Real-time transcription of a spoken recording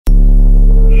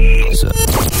Listen.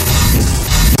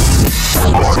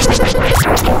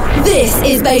 This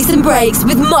is Bass and Breaks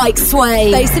with Mike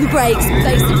Sway. Bass and Breaks,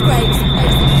 Bass and Breaks,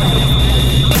 Bass and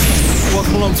Breaks.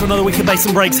 Welcome along to another week of Bass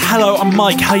and Breaks. Hello, I'm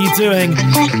Mike. How you doing?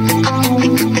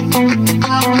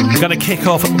 We're going to kick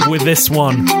off with this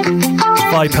one.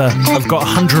 Viper have got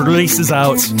 100 releases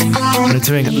out and are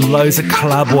doing loads of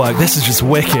collab work. This is just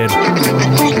wicked.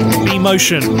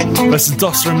 B-Motion versus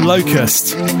Dossa and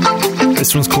Locust.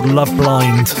 This one's called Love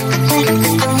Blind.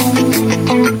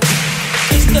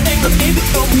 The thing that made me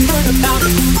go about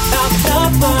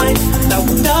love blind, love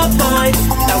blind.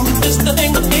 That was just the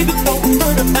thing that made me go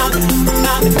about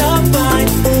love blind,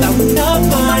 love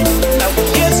blind. That was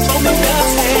just told me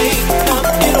just hey,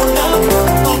 you don't love,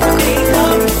 only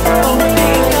love, only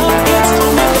love. It's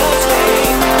told me just hey,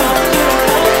 you don't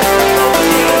love,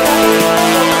 only love, only.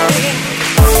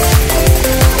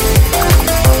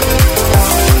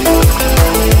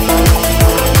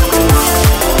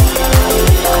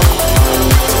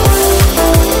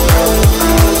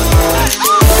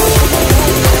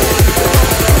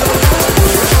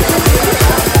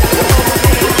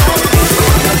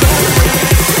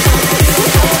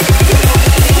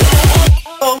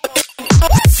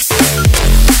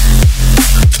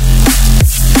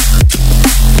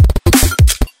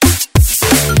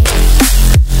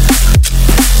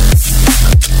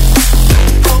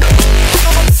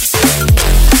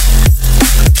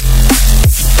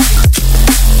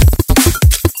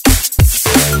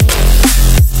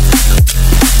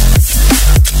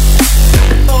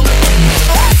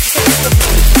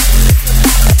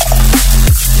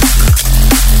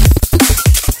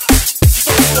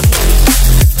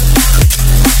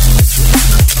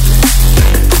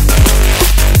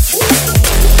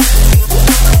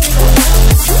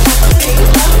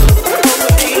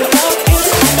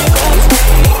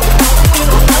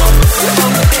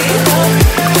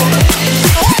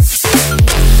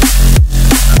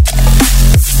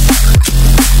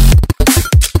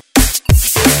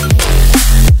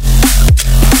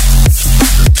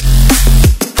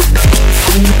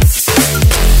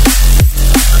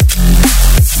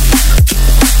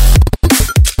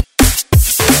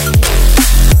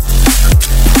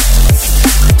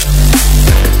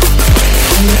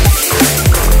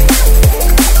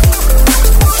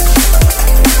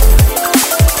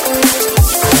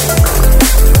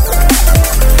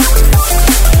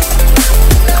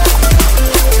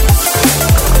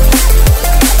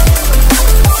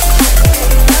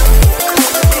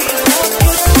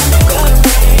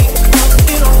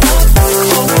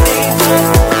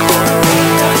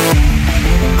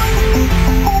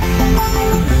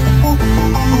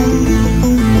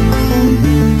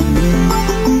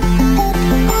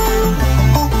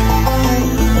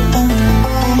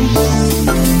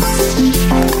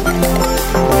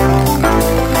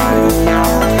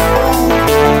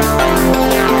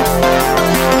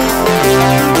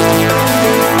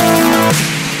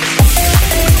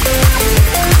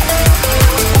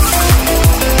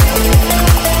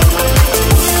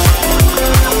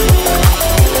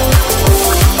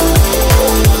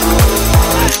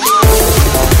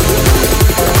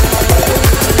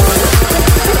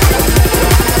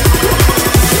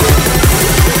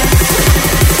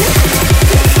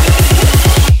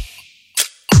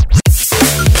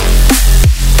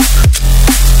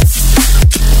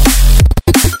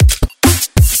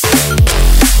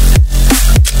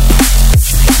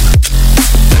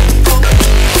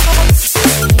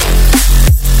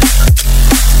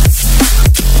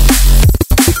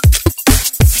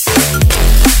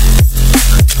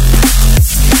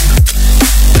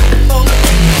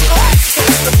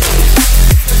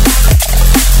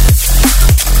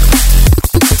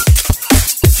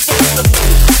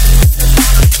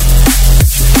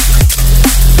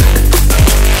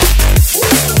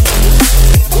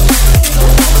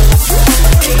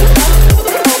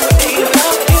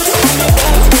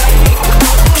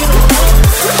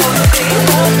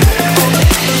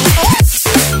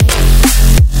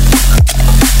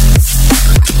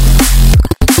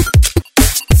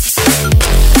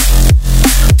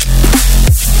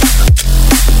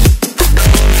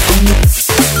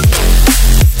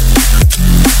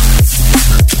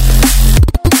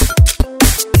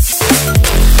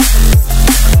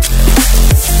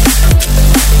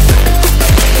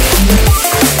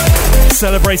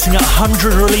 Celebrating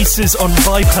 100 releases on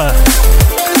Viper.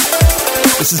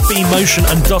 This is B-Motion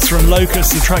and Dossa and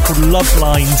Locust, a track called Love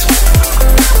Blind.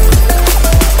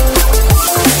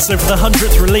 So for the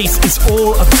 100th release, it's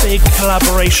all a big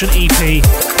collaboration EP,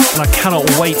 and I cannot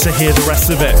wait to hear the rest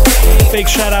of it. Big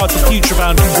shout out to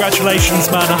Futurebound.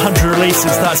 Congratulations, man, 100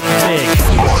 releases, that's big.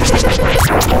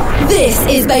 This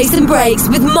is Bass and Breaks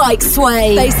with Mike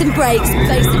Sway. Bass and Breaks,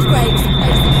 Bass and Breaks,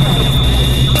 Bass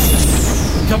and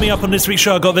Breaks. Coming up on this week's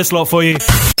show, I got this lot for you.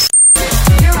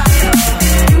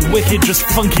 Wicked, just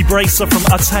funky breaks up from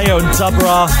Ateo and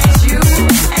Dubra.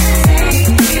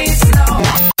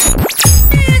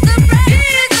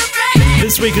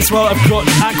 This week as well, I've got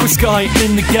Aquasky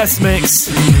in the guest mix.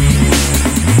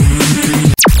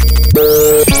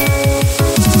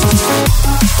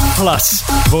 Plus,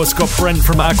 I've also got Brent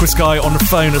from Aquasky on the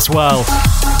phone as well.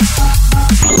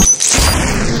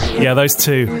 Yeah, those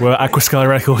two were Aquasky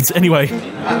records. Anyway,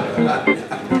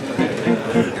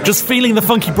 just feeling the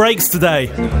funky breaks today.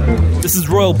 This is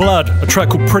Royal Blood, a track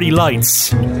called Pretty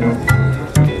Lights.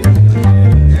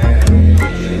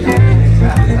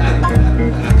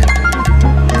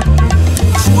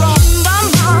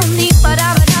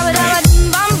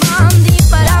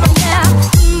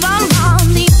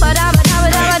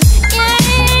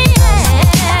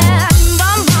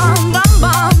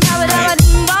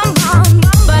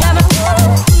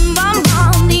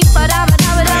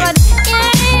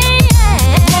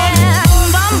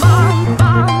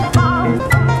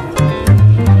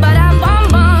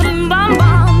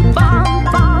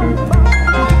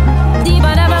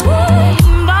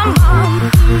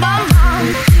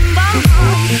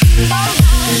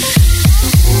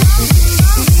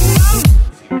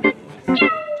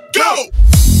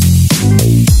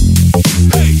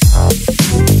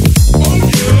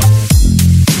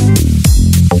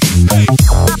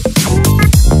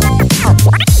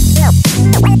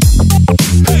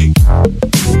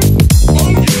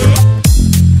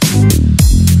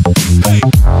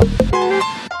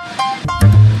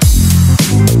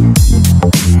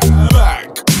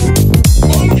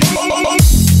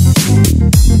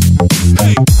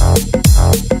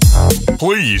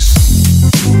 Please.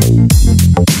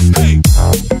 Hey.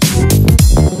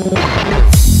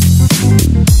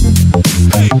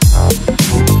 Hey.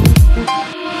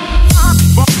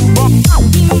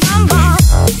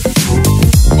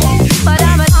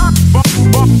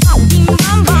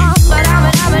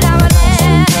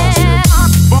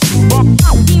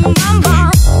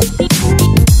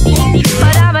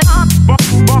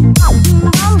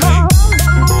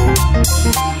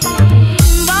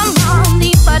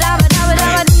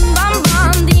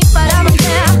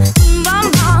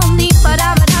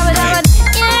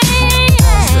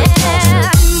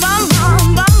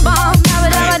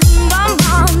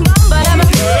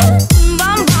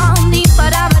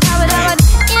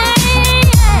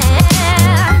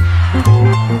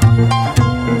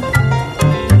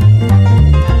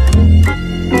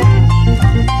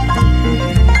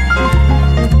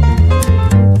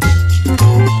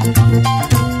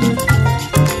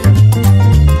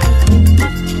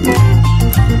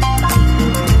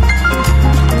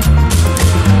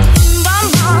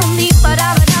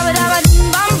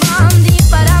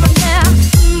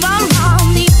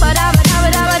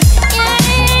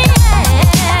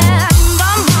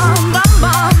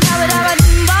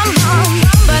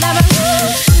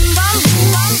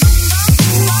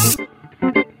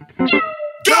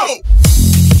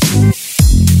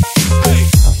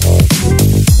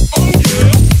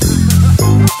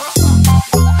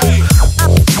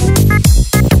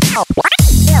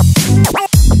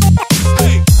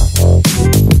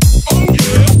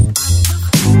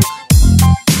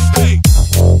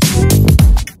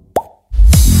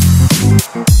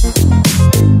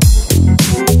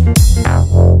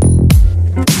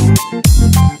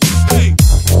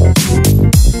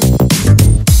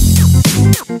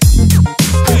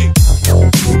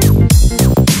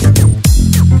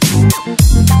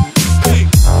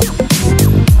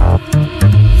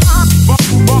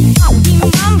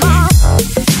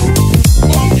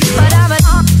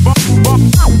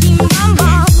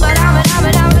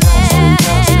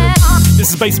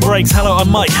 Bass Breaks. Hello, I'm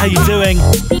Mike. How you doing?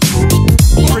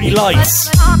 Pretty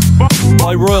Lights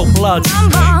by Royal Blood.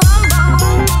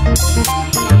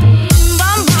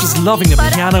 Just loving the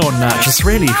piano on that. Just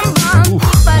really. Oof.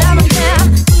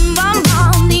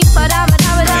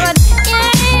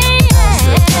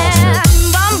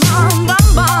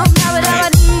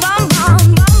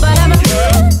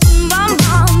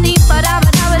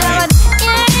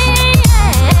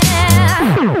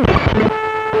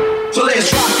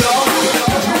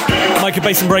 Mike at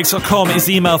bassandbreaks.com is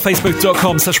the email,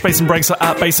 facebook.com/bassandbreaks or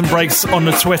at bassandbreaks on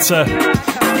the Twitter.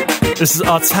 This is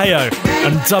Arteo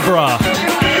and Dubra.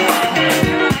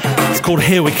 It's called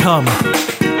Here We Come.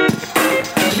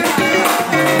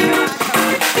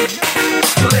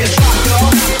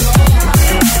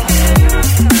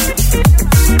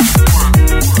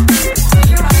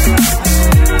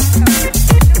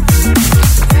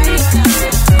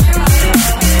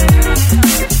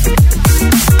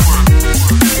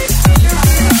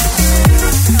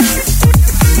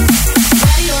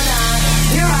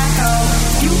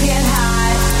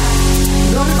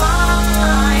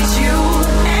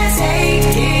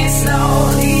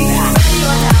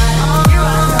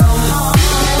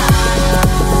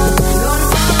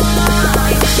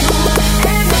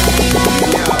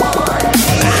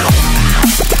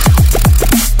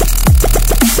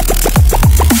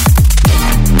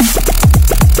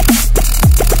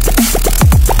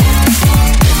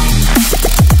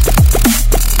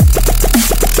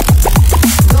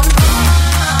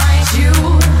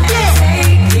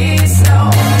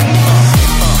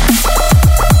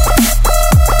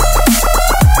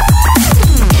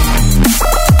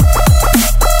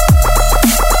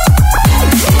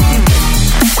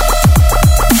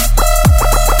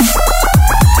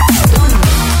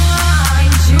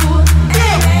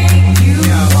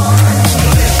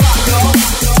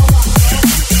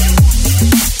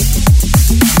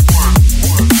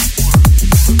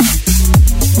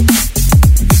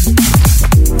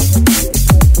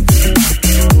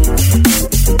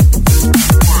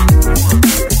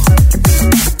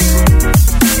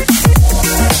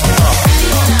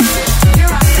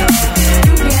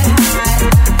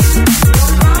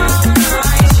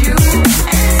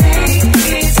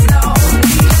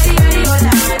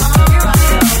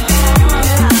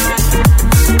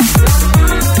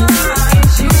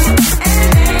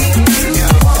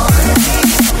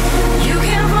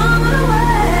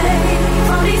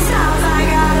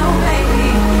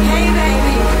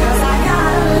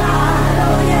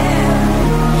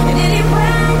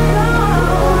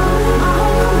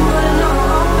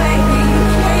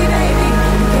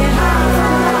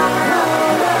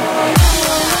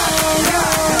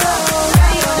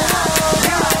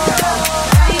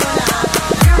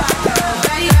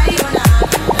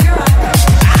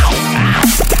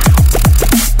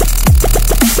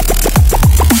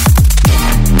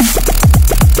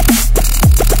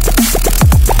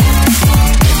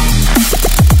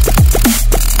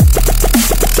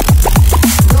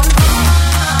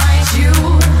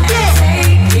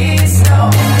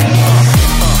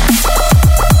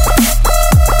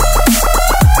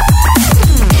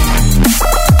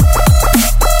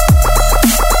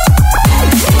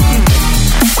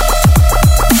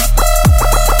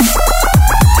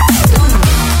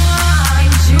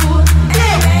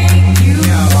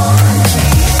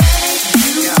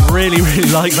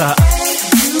 like that.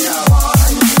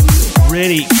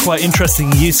 Really quite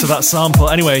interesting use of that sample.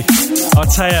 Anyway,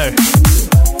 Arteo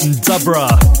and Dubra,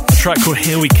 a track called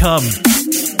Here We Come.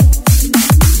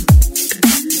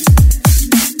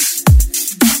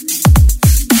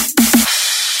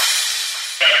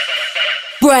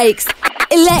 Breaks,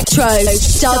 electro,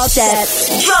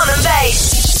 dubstep, drum and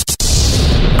bass,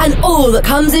 and all that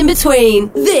comes in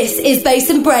between. This is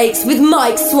Bass and Breaks with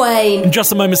Mike Swain. In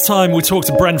just a moment's time, we'll talk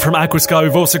to Brent from Aquasky.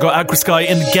 We've also got Aquasky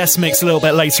in the guest mix a little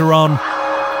bit later on.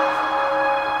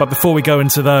 But before we go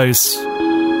into those,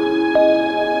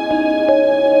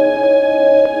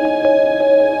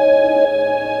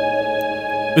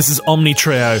 this is Omni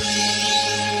Trio,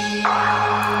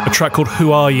 a track called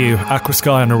Who Are You?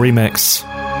 Aquasky on a remix.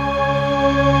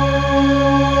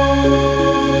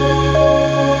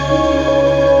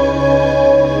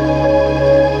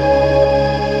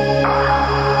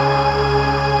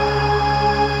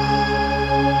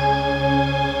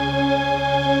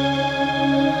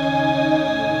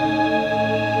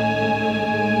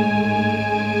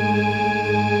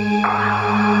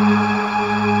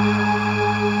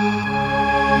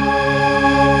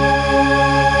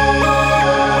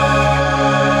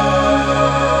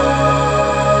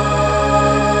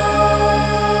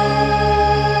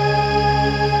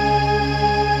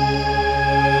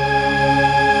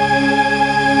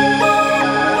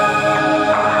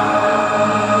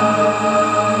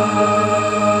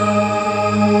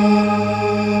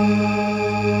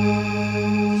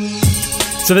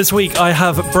 So this week I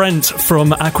have Brent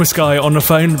from Aquasky on the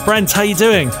phone. Brent, how you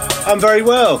doing? I'm very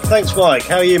well. Thanks, Mike.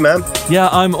 How are you, man? Yeah,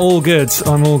 I'm all good.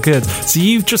 So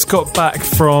you've just got back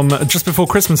from, just before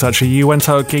Christmas, actually. You went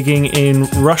out gigging in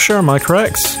Russia, am I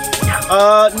correct?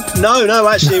 No,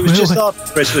 actually, it was just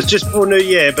after Christmas, just before New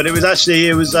Year, but it was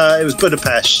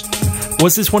Budapest.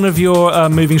 Was this one of your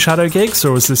Moving Shadow gigs,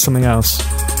 or was this something else?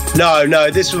 No,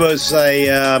 this was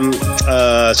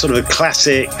a sort of a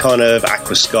classic kind of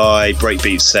Aquasky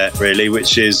breakbeat set, really,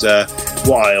 which is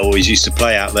what I always used to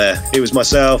play out there. It was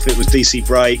myself, it was DC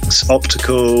Breaks,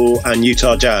 Optical, and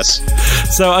Utah Jazz.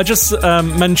 So I just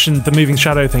mentioned the Moving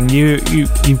Shadow thing. You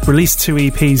released 2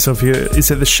 EPs of your, is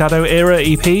it the Shadow era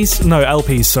EPs? No,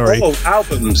 LPs, sorry. Oh,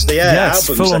 albums. Yes,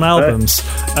 albums. Full-on albums,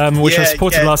 which I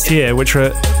supported last year, which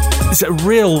were... It's a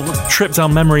real trip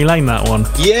down memory lane, that one.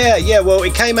 Yeah. Well,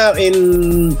 it came out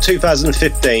in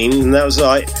 2015, and that was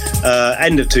like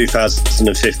end of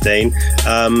 2015.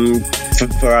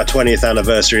 For our 20th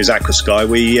anniversary as Aquasky,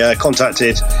 we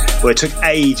it took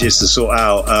ages to sort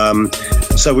out.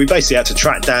 So we basically had to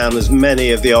track down as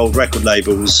many of the old record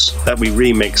labels that we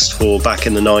remixed for back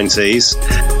in the 90s,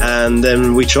 and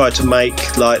then we tried to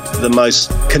make like the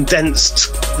most condensed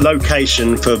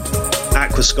location for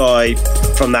Aquasky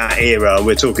from that era.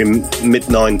 We're talking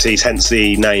mid-90s, hence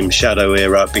the name Shadow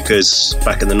era, because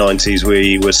back in the 90s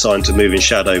we were signed to Moving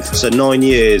Shadow. So 9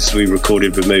 years we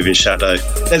recorded with Moving Shadow.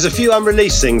 There's a few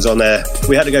unreleased things on there.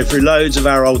 We had to go through loads of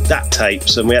our old DAT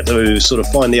tapes, and we had to sort of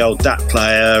find the old DAT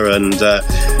player, and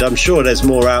I'm sure there's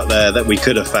more out there that we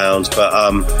could have found, but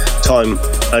time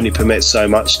only permits so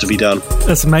much to be done.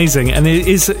 That's amazing. And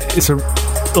it's a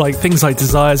like things like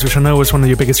Desires, which I know was one of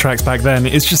your biggest tracks back then.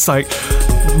 It's just like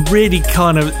really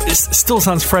kind of, it still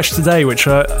sounds fresh today, which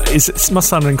it must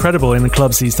sound incredible in the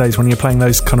clubs these days when you're playing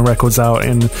those kind of records out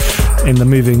in the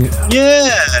Moving. Yeah,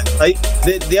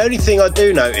 the only thing I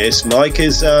do notice, Mike,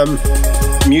 is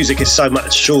music is so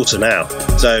much shorter now.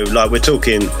 So like we're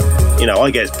talking,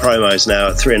 I get promos now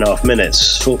at 3.5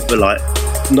 minutes for like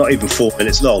not even 4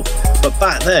 minutes long. But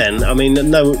back then, I mean,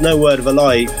 no word of a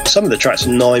lie, some of the tracks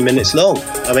are 9 minutes long.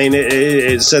 I mean,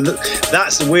 so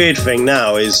that's the weird thing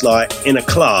now, is like in a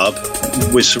club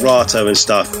with Serato and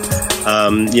stuff,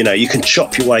 you can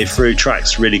chop your way through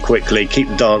tracks really quickly, keep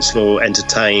the dance floor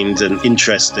entertained and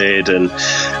interested. And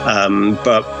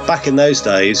but back in those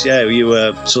days, you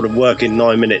were sort of working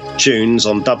 9-minute tunes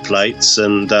on dub plates,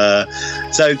 and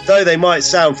so though they might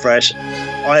sound fresh,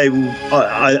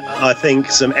 I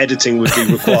think some editing would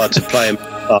be required to play them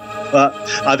up. But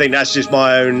I think that's just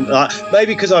my own.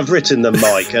 Maybe because I've written them,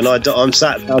 Mike, and I'm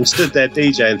stood there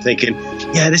DJing thinking,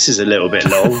 this is a little bit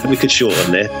long. We could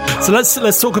shorten it. So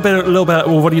let's talk a little bit.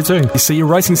 Well, what are you doing? So you're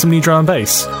writing some new drum and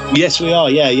bass. Yes, we are.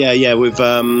 Yeah.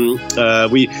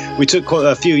 We took quite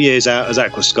a few years out as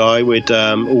Aquasky. We'd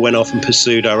all went off and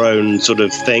pursued our own sort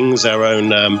of things, our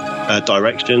own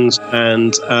directions,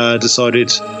 and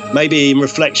decided maybe in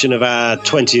reflection of our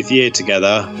 20th year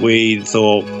together, we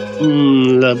thought,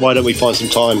 why don't we find some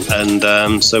time?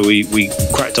 And so we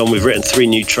cracked on. We've written 3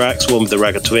 new tracks, one with the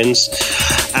Ragga Twins,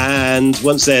 And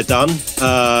once they're done,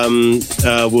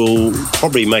 we'll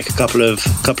probably make a couple of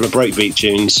breakbeat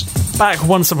tunes. Back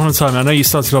once upon a time, I know you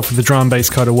started off with the drum and bass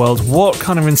kind of world. What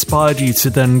kind of inspired you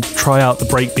to then try out the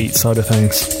breakbeat side of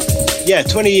things? Yeah,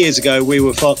 20 years ago, we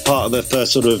were part of the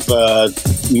first sort of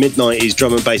mid-90s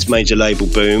drum and bass major label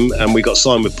boom, and we got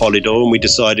signed with Polydor, and we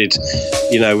decided,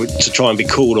 to try and be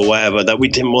cool or whatever, that we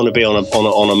didn't want to be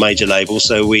on a major label,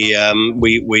 so we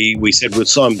said we'd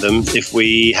sign with them if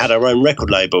we had our own record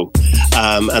label.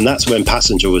 And that's when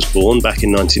Passenger was born, back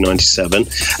in 1997,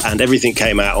 and everything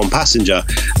came out on Passenger.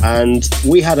 And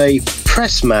we had a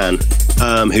press man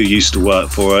who used to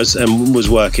work for us and was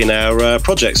working our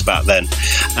projects back then.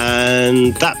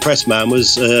 And that press man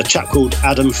was a chap called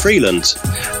Adam Freeland.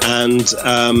 And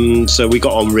so we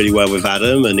got on really well with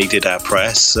Adam, and he did our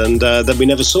press, and then we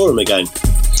never saw him again.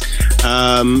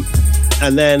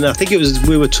 And then I think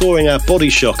we were touring our Body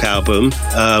Shock album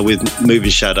with Moving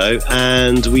Shadow,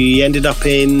 and we ended up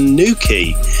in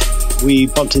Newquay. We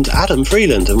bumped into Adam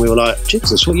Freeland, and we were like,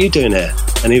 Jesus, what are you doing here?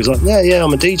 And he was like, yeah,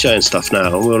 I'm a DJ and stuff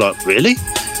now. And we were like, really?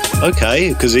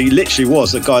 Okay, because he literally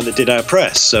was the guy that did our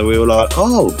press. So we were like,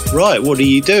 oh, right, what are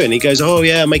you doing? He goes, oh,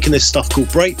 yeah, I'm making this stuff called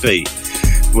breakbeat.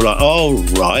 We're like, oh,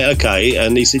 right, okay.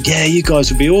 And he said, yeah, you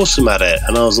guys would be awesome at it.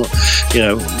 And I was like,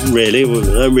 really? We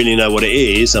don't really know what it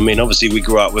is. I mean, obviously, we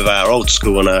grew up with our old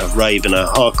school and our rave and our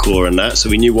hardcore and that, so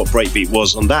we knew what breakbeat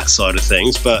was on that side of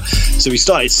things. But so we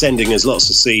started sending us lots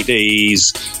of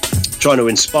CDs, trying to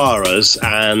inspire us,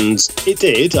 and it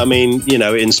did. I mean, it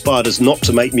inspired us not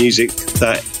to make music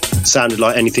that sounded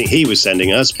like anything he was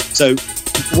sending us. So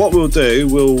what we'll do,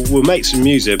 we'll make some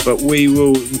music, but we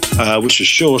will, which is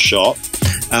Sure Shot.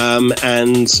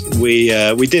 And we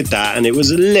did that, and it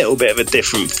was a little bit of a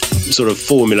different sort of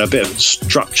formula, a bit of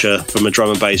structure from a drum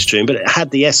and bass tune, but it had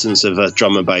the essence of a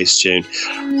drum and bass tune.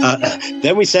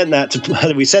 Then we sent that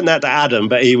to Adam,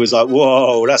 but he was like,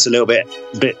 "Whoa, that's a little bit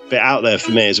out there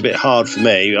for me. It's a bit hard for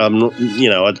me. I'm not,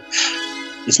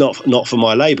 it's not for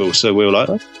my label." So we were like,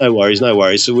 "No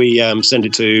worries." So we sent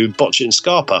it to Botch It and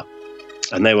Scarpa.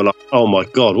 And they were like, oh my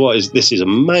God, this is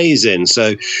amazing.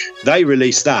 So they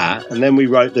released that, and then we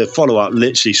wrote the follow-up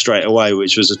literally straight away,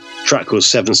 which was a track called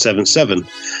 777.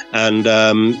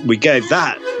 And we gave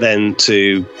that then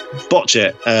to Botch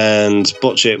It, and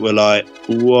Botch It were like,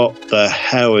 what the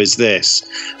hell is this?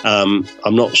 I'm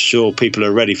not sure people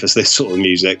are ready for this sort of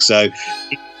music. So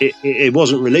it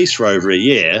wasn't released for over a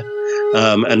year.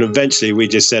 And eventually we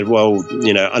just said, well,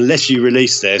 unless you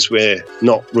release this, we're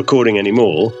not recording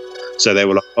anymore. So they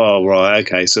were like, oh, right,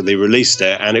 okay. So they released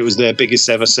it, and it was their biggest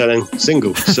ever selling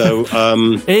single. So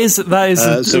that is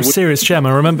a serious gem.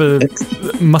 I remember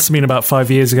it must have been about 6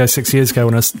 years ago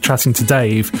when I was chatting to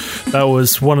Dave. That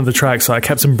was one of the tracks that I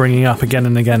kept on bringing up again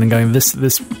and again and going, this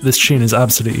tune is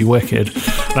absolutely wicked.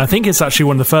 And I think it's actually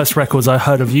one of the first records I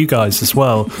heard of you guys as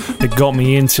well that got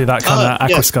me into that kind of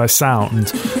Aquasky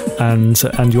sound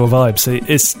and your vibe. So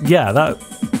it's, yeah,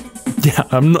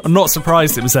 I'm not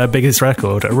surprised it was their biggest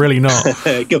record. Really not.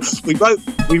 We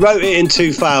wrote it in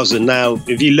 2000. Now,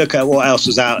 if you look at what else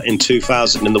was out in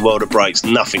 2000 in the world of breaks,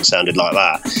 nothing sounded like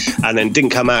that. And then didn't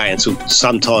come out until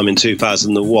sometime in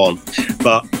 2001.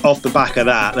 But off the back of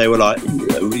that, they were like,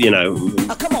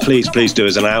 please do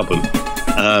as an album.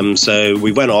 So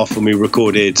we went off and we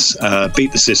recorded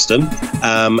Beat the System,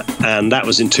 and that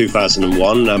was in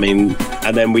 2001. I mean,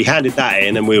 and then we handed that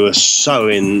in, and we were so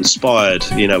inspired.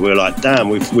 We were like, damn,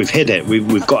 we've hit it.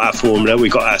 We've got our formula,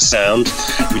 we've got our sound.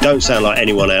 We don't sound like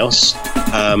anyone else.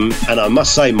 And I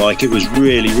must say, Mike, it was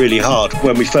really, really hard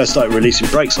when we first started releasing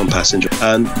breaks on Passenger,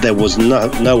 and there was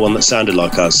no one that sounded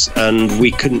like us, and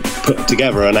we couldn't put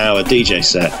together an hour DJ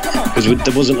set because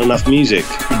there wasn't enough music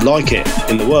like it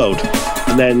in the world.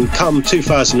 And then come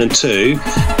 2002,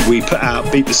 we put out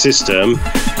Beat the System,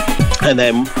 and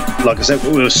then, like I said,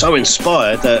 we were so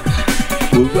inspired that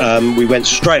we went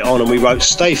straight on and we wrote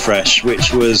Stay Fresh,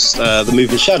 which was the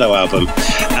Moving Shadow album,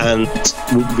 and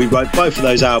we wrote both of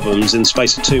those albums in the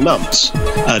space of 2 months.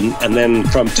 And then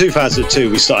from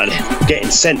 2002, we started getting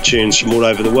sent tunes from all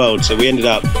over the world. So we ended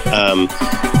up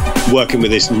working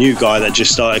with this new guy that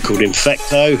just started called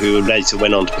Infecto, who later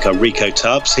went on to become Rico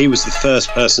Tubbs. He was the first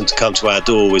person to come to our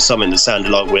door with something that sounded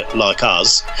like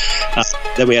us.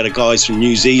 Then we had guys from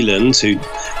New Zealand who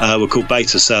were called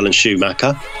Beta Cell and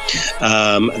Schumacher.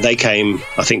 They came,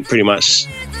 I think, pretty much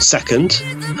second.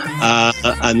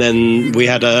 And then we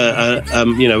had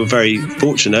we're very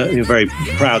fortunate, we're very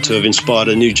proud to have inspired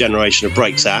a new generation of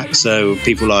breaks acts. So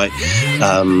people like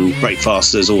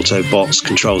Breakfasters, Autobots,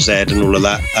 Control Z, and all of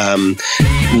that.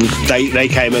 they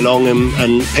came along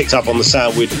and picked up on the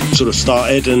sound we'd sort of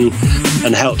started and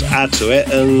helped add to it,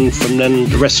 and from then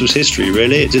the rest was history.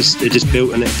 Really, it just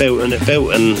built and it built and it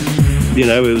built, and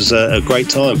it was a great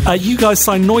time. You guys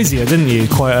signed Noisia, didn't you,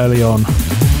 quite early on?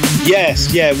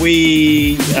 Yes, yeah,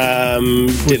 we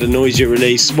did a Noisia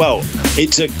release. Well,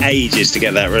 it took ages to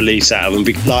get that release out of them.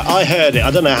 Like, I heard it.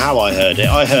 I don't know how I heard it.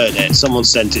 I heard it. Someone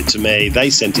sent it to me. They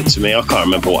sent it to me. I can't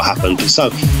remember what happened. So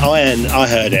I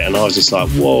heard it, and I was just like,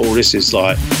 whoa, this is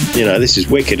like, this is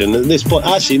wicked. And at this point,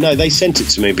 actually, no, they sent it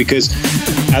to me because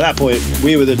at that point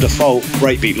we were the default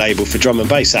breakbeat label for drum and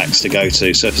bass acts to go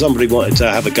to. So if somebody wanted to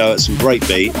have a go at some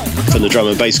breakbeat from the drum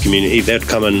and bass community, they'd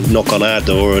come and knock on our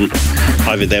door, and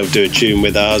either they'll do a tune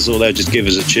with us or they'll just give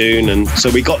us a tune. And so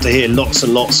we got to hear lots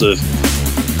and lots of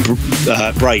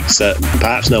breaks that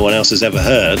perhaps no one else has ever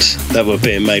heard that were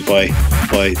being made by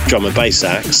drum and bass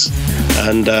acts.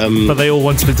 And but they all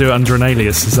wanted to do it under an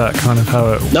alias. Is that kind of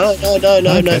how it? No,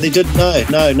 they didn't.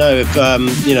 No.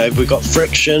 If we got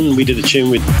Friction, we did a tune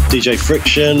with DJ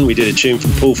Friction. We did a tune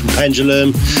from Paul from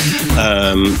Pendulum.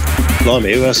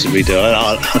 Blimey, who else did we do?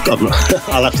 I'll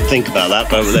have to think about that.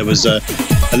 But there was a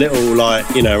little, like,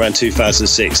 around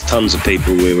 2006, tons of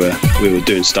people we were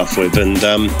doing stuff with, and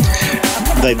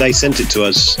they sent it to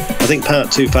us. I think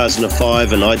about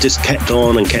 2005, and I just kept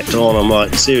on. I'm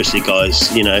like, seriously, guys,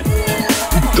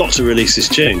 got to release this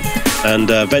tune. And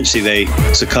eventually they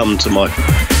succumbed to my,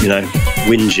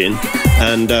 whinging,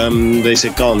 and they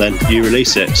said, go on then, you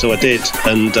release it. So I did,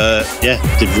 and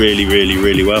did really, really,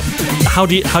 really well. How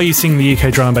are you seeing the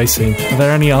UK drum and bass scene? Are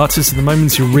there any artists at the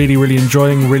moment you're really, really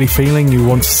enjoying, really feeling, you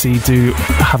want to see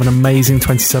have an amazing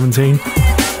 2017?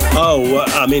 Oh,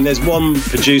 I mean, there's one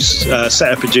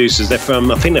set of producers. I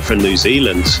think they're from New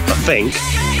Zealand.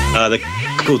 They're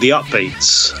called the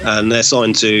Upbeats, and they're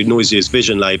signed to Noisia's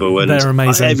Vision label. And they're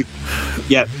amazing.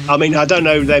 I mean, I don't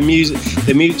know their music.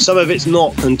 Some of it's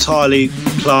not entirely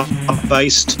club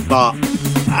based, but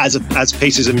as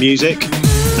pieces of music,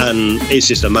 and it's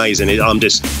just amazing. I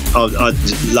just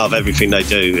love everything they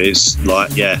do. It's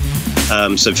like,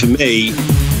 so for me,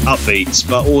 Upbeats,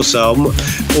 but also I'm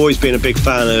always been a big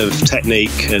fan of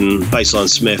Technique and Bassline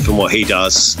Smith and what he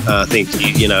does. I think,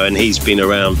 and he's been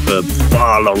around for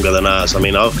far longer than us. I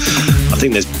mean, I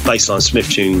think there's Bassline Smith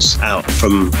tunes out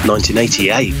from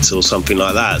 1988 or something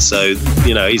like that. So,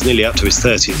 he's nearly up to his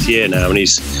 30th year now, and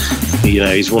he's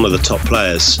one of the top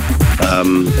players. I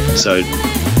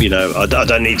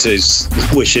don't need to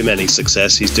wish him any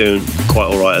success. He's doing quite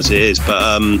all right as it is.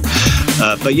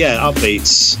 But yeah,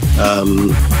 Upbeats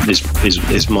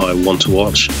is my one to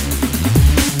watch.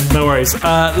 No worries.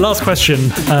 Last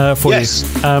question for you.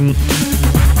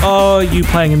 Are you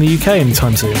playing in the UK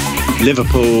anytime soon?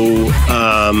 Liverpool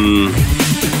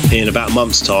in about a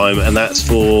month's time, and that's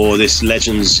for this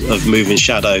Legends of Moving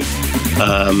Shadow,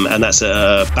 and that's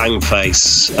a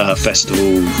Bangface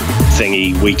festival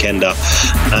thingy weekender,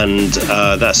 and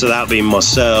that'll be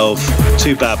myself,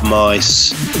 Two Bad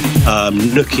Mice,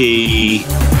 Nookie,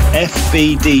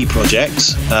 FBD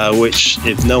Project, which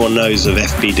if no one knows of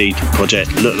FBD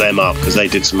Project, look them up because they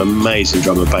did some amazing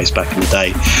drum and bass back in the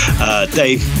day.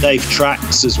 Dave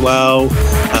Trax as well,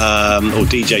 or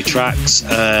DJ Trax,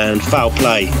 and Foul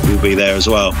Play will be there as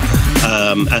well,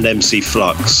 and MC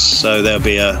Flux. So there'll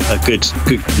be a good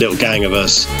little gang of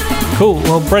us. Cool.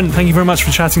 Well, Brent, thank you very much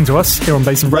for chatting to us here on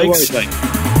Bass and Breaks. No worries,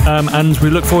 mate. And we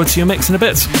look forward to your mix in a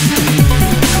bit.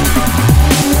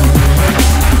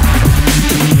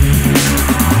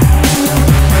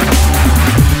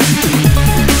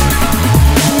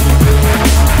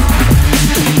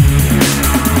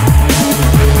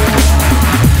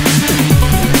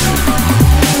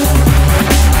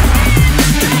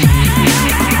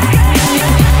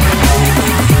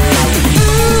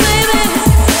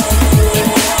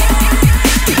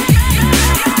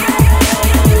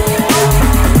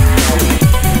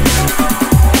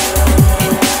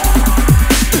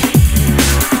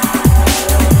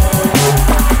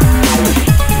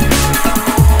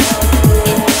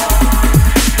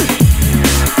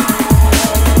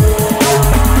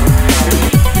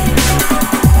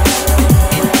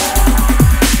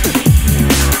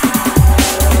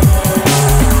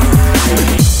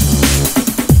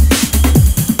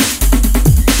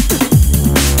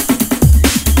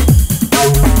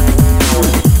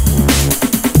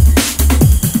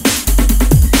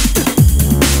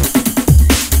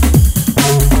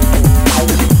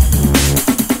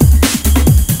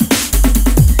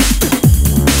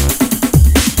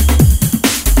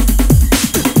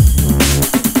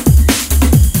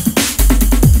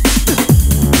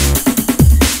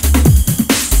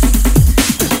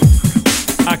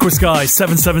 Aquasky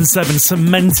 777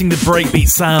 cementing the breakbeat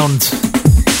sound.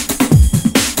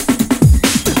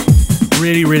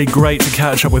 Really, really great to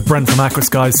catch up with Brent from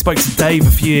Aquasky. Spoke to Dave a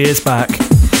few years back.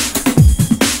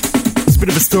 It's a bit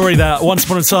of a story that once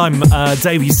upon a time,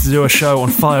 Dave used to do a show on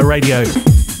Fire Radio.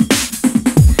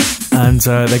 And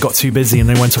they got too busy and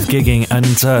they went off gigging. And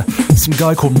some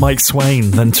guy called Mike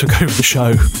Swain then took over the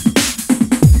show.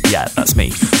 Yeah, that's me.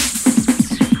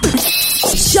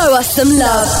 Show us some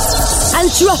love and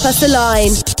drop us a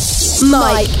line.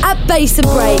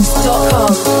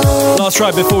 Mike@bassandbreaks.com. Last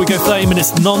track before we go 30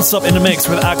 minutes non-stop in the mix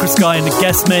with Aquasky in the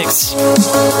guest mix.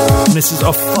 And this is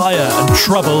Of Fire and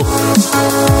Trouble.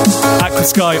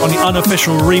 Aquasky on the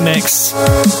unofficial remix.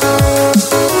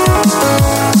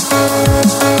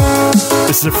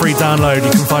 This is a free download.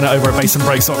 You can find it over at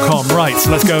bassandbreaks.com. Right,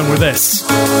 so let's go in with this.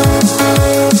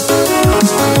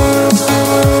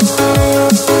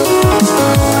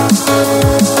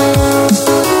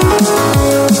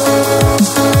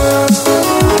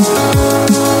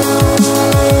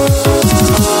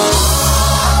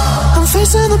 I'm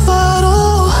facing the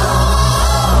bottle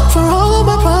for all of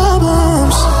my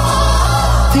problems.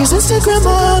 These Instagram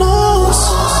models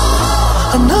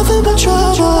are nothing but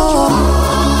trouble.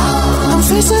 I'm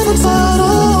facing the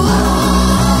bottle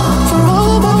for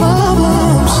all of my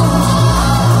problems.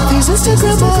 These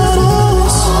Instagram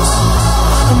models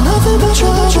are nothing but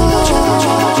trouble.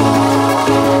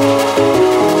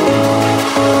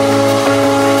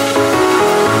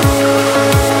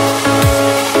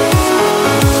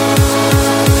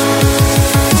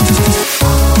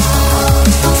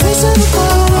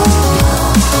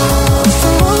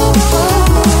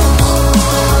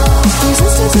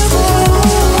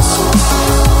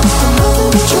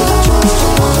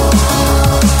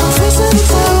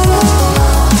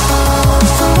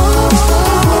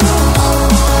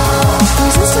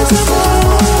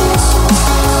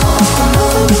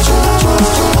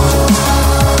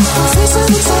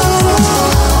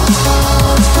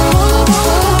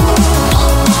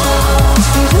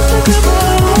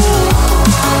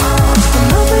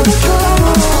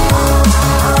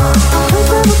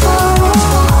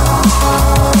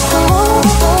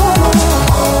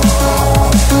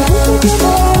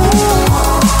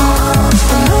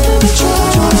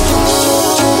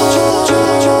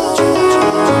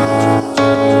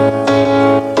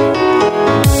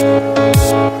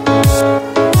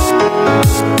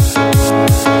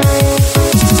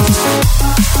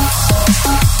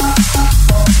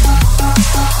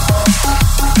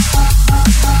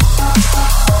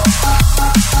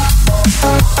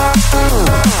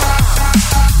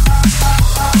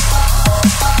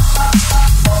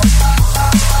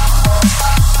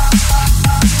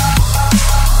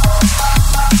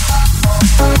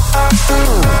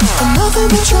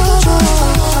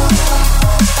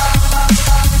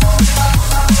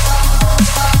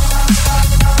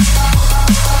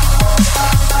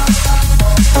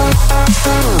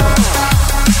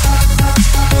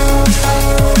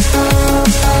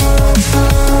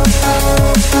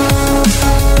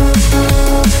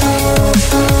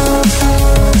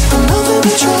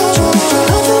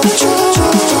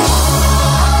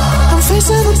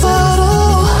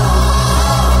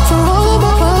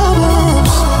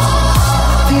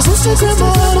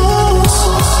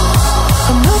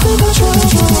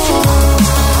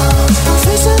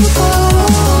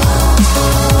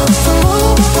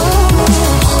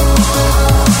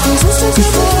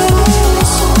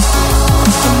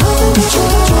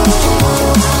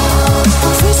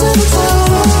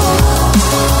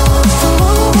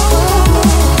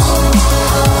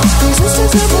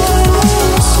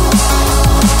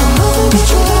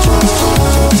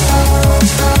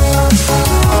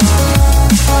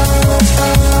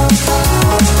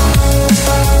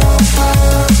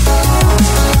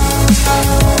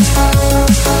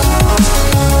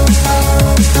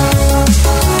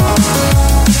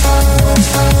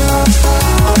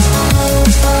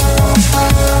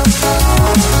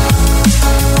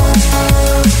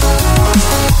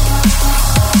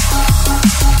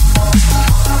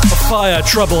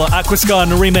 Trouble, Aquasky on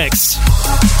the remix.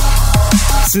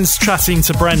 Since chatting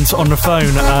to Brent on the phone,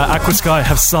 Aquasky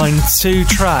have signed 2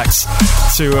 tracks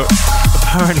to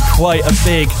apparently quite a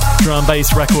big drum and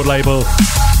bass record label.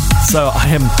 So I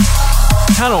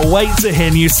cannot wait to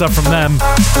hear new stuff from them.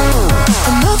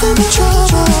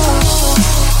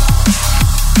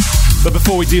 But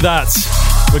before we do that,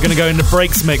 we're going to go into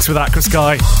Breaks Mix with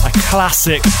Aquasky. A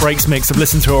classic Breaks Mix. I've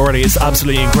listened to it already. It's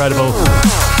absolutely incredible.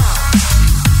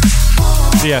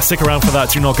 So yeah, stick around for that.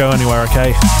 Do not go anywhere,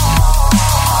 okay?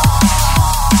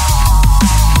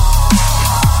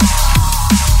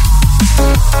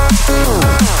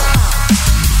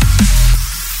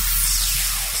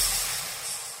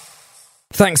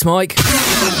 Thanks, Mike.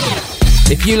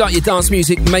 If you like your dance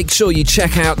music, make sure you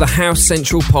check out the House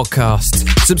Central podcast.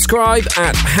 Subscribe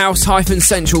at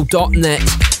house-central.net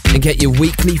and get your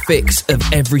weekly fix of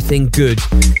everything good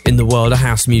in the world of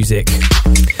house music.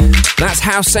 That's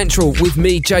House Central with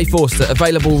me, Jay Forster,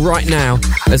 available right now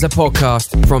as a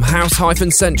podcast from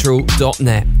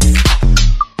house-central.net.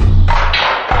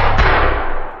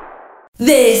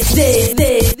 This is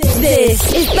Bass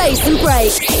and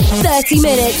Break. 30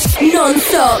 minutes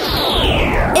non-stop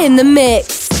in the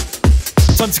mix.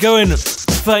 Time to go in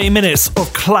 30 minutes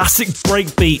of classic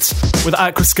breakbeat with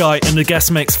Aquasky in the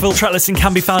guest mix. Full track listing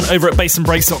can be found over at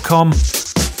bassandbreaks.com.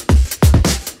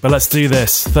 But let's do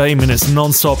this. 30 minutes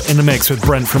non-stop in the mix with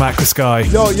Brent from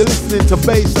Aquasky. Yo, you're listening to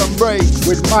Bass and Breaks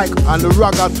with Mike and the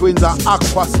Ragga Twins at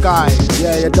Aquasky.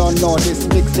 Yeah, you don't know this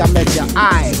mix, you make your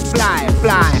eye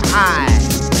fly high.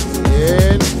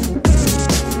 Yeah.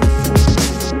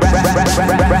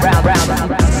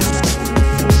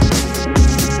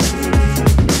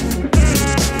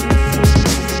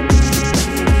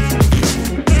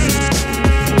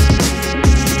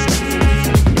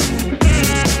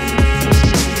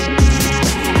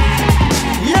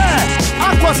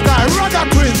 Aquasky, Ragga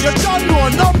Twins, you don't know,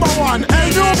 number one, El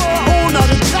Numero Uno,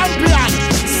 the champion.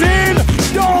 Scene,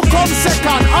 don't come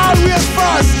second, always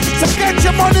first. So get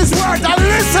your money's worth and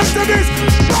listen to this.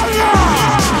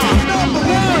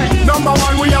 Number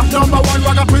one, we have number one.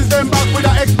 Ragga Twins, them back with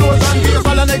an explosion,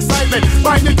 diesel and excitement.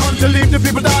 Find it on to leave the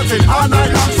people dancing all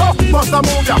night long. So, must have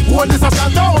moved ya, hold this a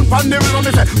stand down. Pan the rhythm,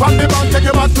 me say, pan the band, take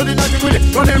you back to the 90 with it.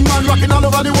 Running man, rocking all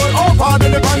over the world, oh,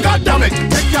 pardon the band, god damn it.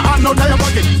 Take your hand out of your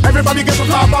pocket, everybody get to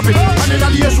clap up it. And in the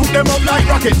air, shoot them up like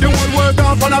rocket. The whole world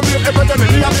down on a real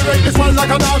epidemic. Me have to rate this one like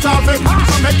a dance off it.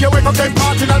 So make you wake up, take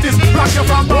part in this. Rock you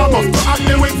from Bournemouth to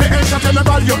Acne with the entertainment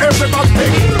value, everybody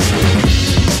pick.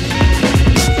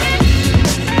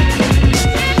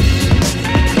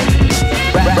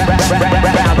 I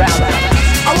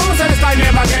won't say this time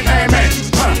name again, amen.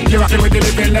 You're rocking with the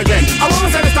living legend. I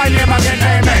won't say this time name again,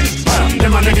 amen. The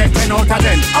man they get 10 out of 10. I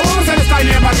won't say this time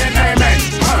name again, amen.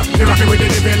 You're rocking with the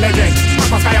living legend.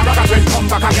 Aquasky and Ragga Twins, come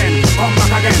back again, come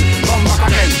back again, come back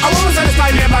again. I won't say this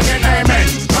time name again, amen.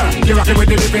 You're rocking with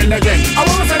the living legend. I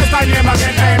won't say this time name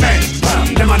again, amen.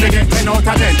 The man they get 10 out of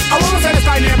 10. I won't say this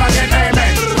time name again,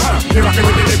 amen. You're rocking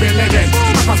with the living legend.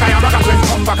 Aquasky and Ragga Twins,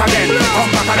 come back again,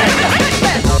 come back again.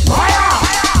 Fire!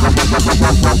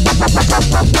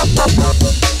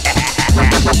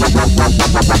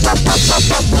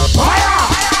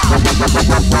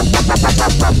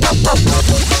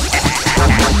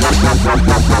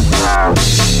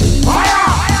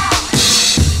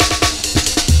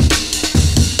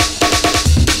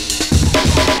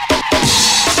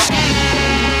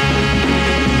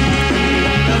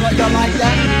 Don't like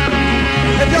that?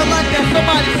 If you don't like that,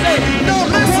 somebody say, no,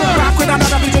 listen. Back with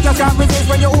another beat, you just can't resist.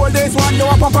 When you hold this one, you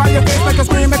up on your face. Make you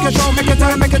scream, make you show, make you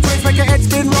turn, make you twist. Make your head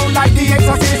spin round like the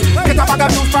exorcist. Get a bag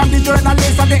of news from the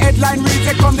journalist. And the headline reads,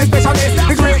 it from the specialist.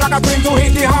 The great Ragga Twins who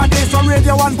hit the hardest. From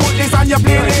Radio 1, put this on your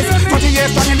playlist. 20 years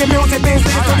strong in the music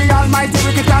business. To the almighty,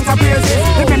 we give thanks and praises.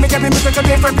 They make me get me music to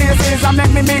different places. And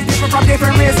make me meet people from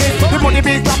different races. The money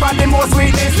big top and the most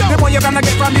sweetness. The more you're gonna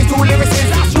get from these two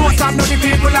lyricists. Don't stop, no the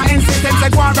people are insistent. Say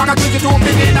go on, Ragga Twins, you to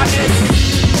begin at this.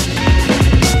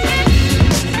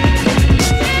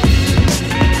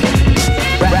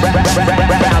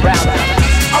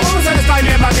 I won't say this time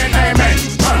name again, amen.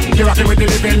 You're rocking with the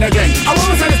living legend. I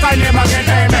won't say this time name again,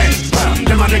 amen.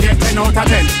 The man they get 10 out of 10. I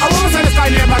won't say this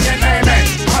time name again, amen.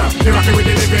 You're rocking with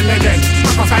the living legend.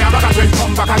 Aquasky and Ragga Twins,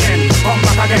 come back again, come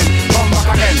back again, come back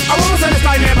again. I won't say this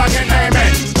time name again,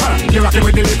 amen. You're rocking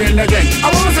with the living legend. I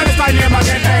won't say this time name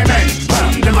again, amen.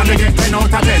 The man they get 10 out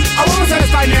of 10. I won't say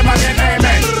this time name again,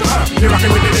 amen. You're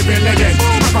rocking with the living legend.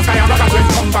 Aquasky and Ragga Twins,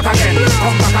 come back again,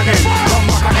 come back again, come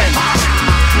back again.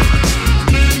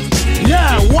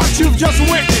 Yeah, what you've just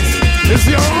witnessed is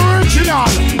the original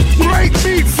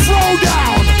breakbeat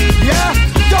throwdown. Yeah,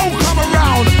 don't come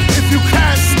around if you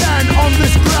can't stand on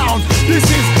this ground. This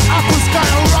is Aquasky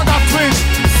and Ragga Twins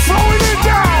throwing it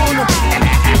down.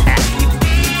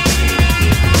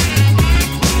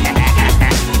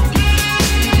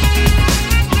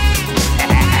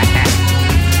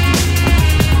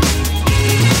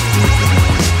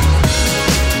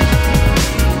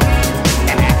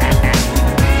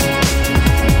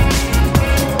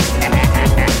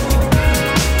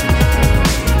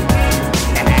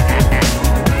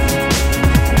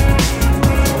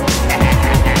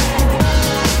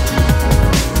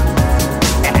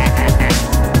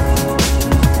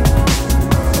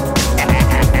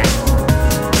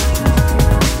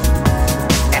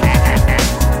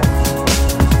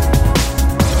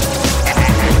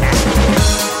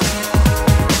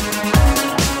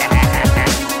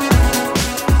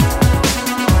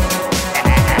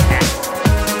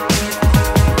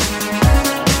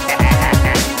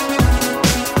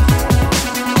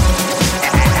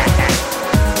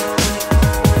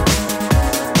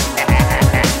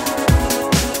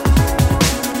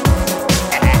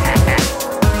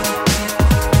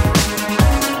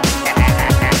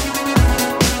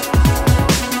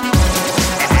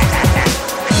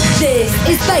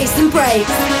 Breaks.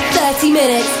 30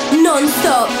 minutes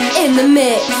non-stop in the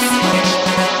mix.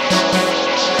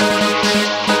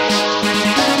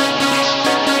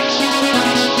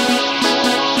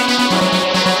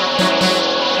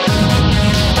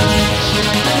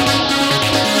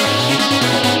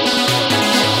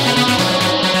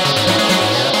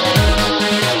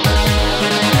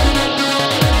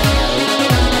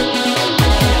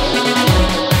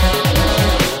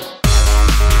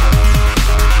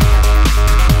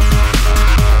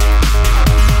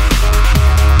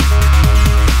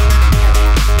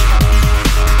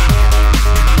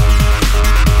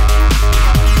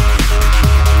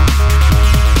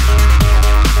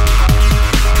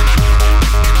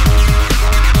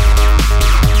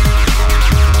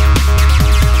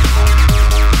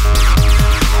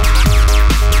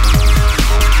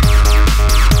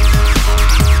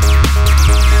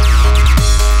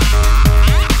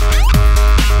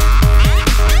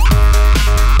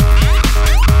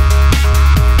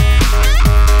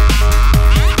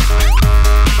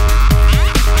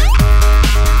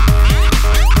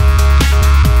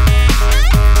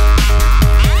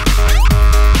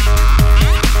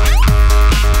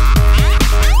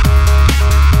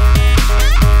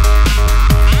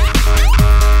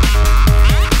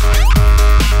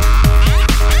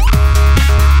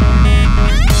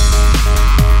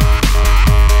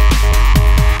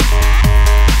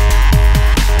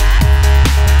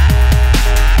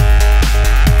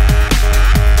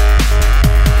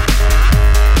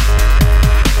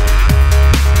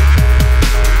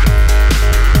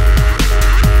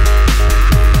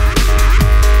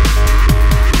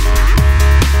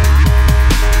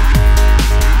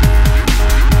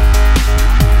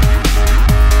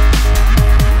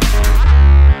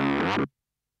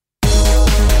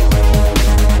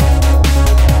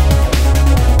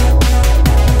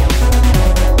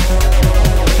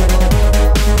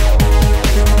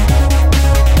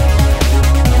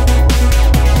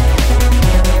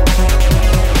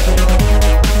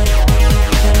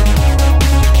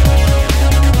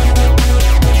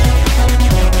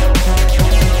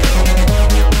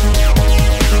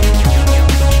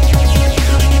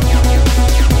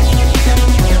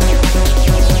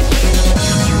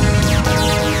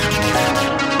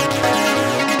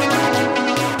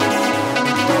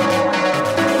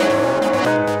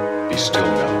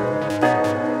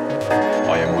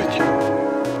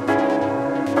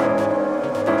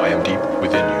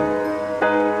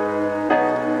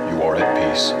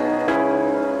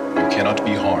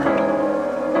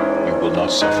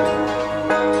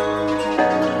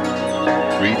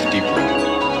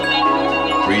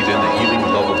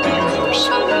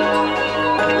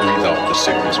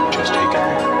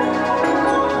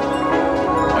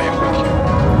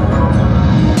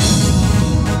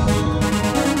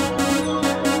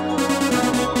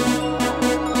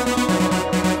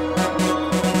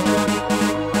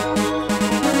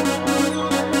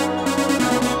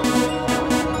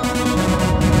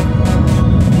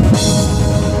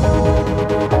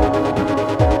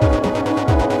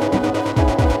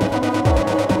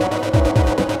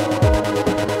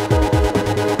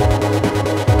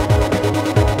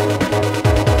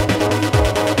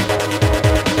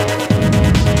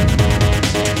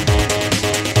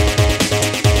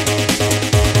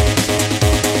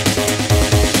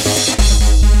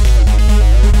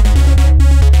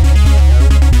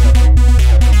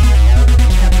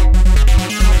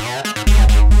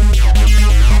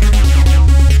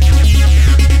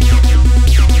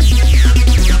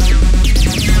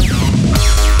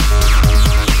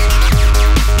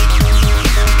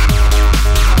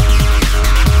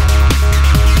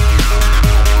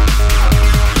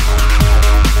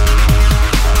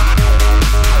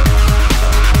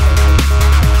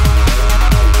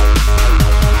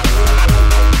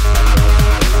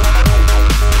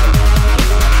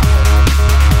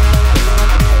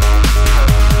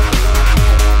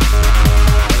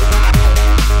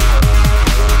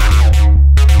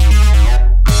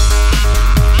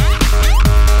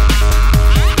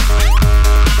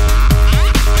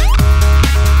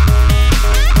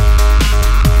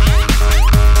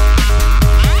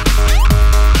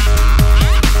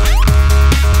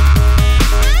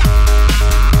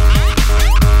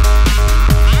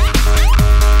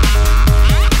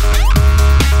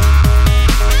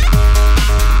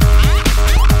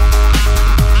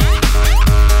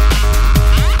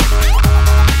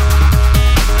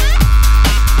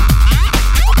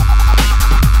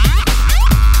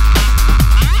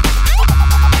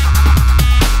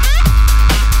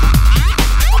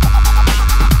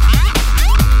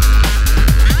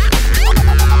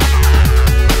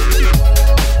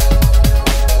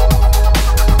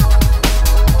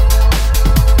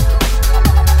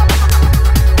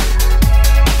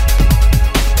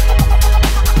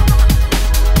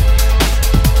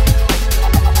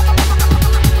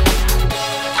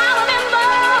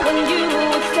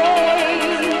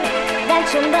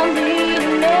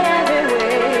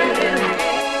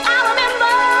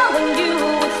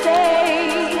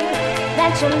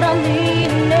 attention I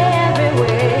need in every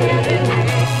way.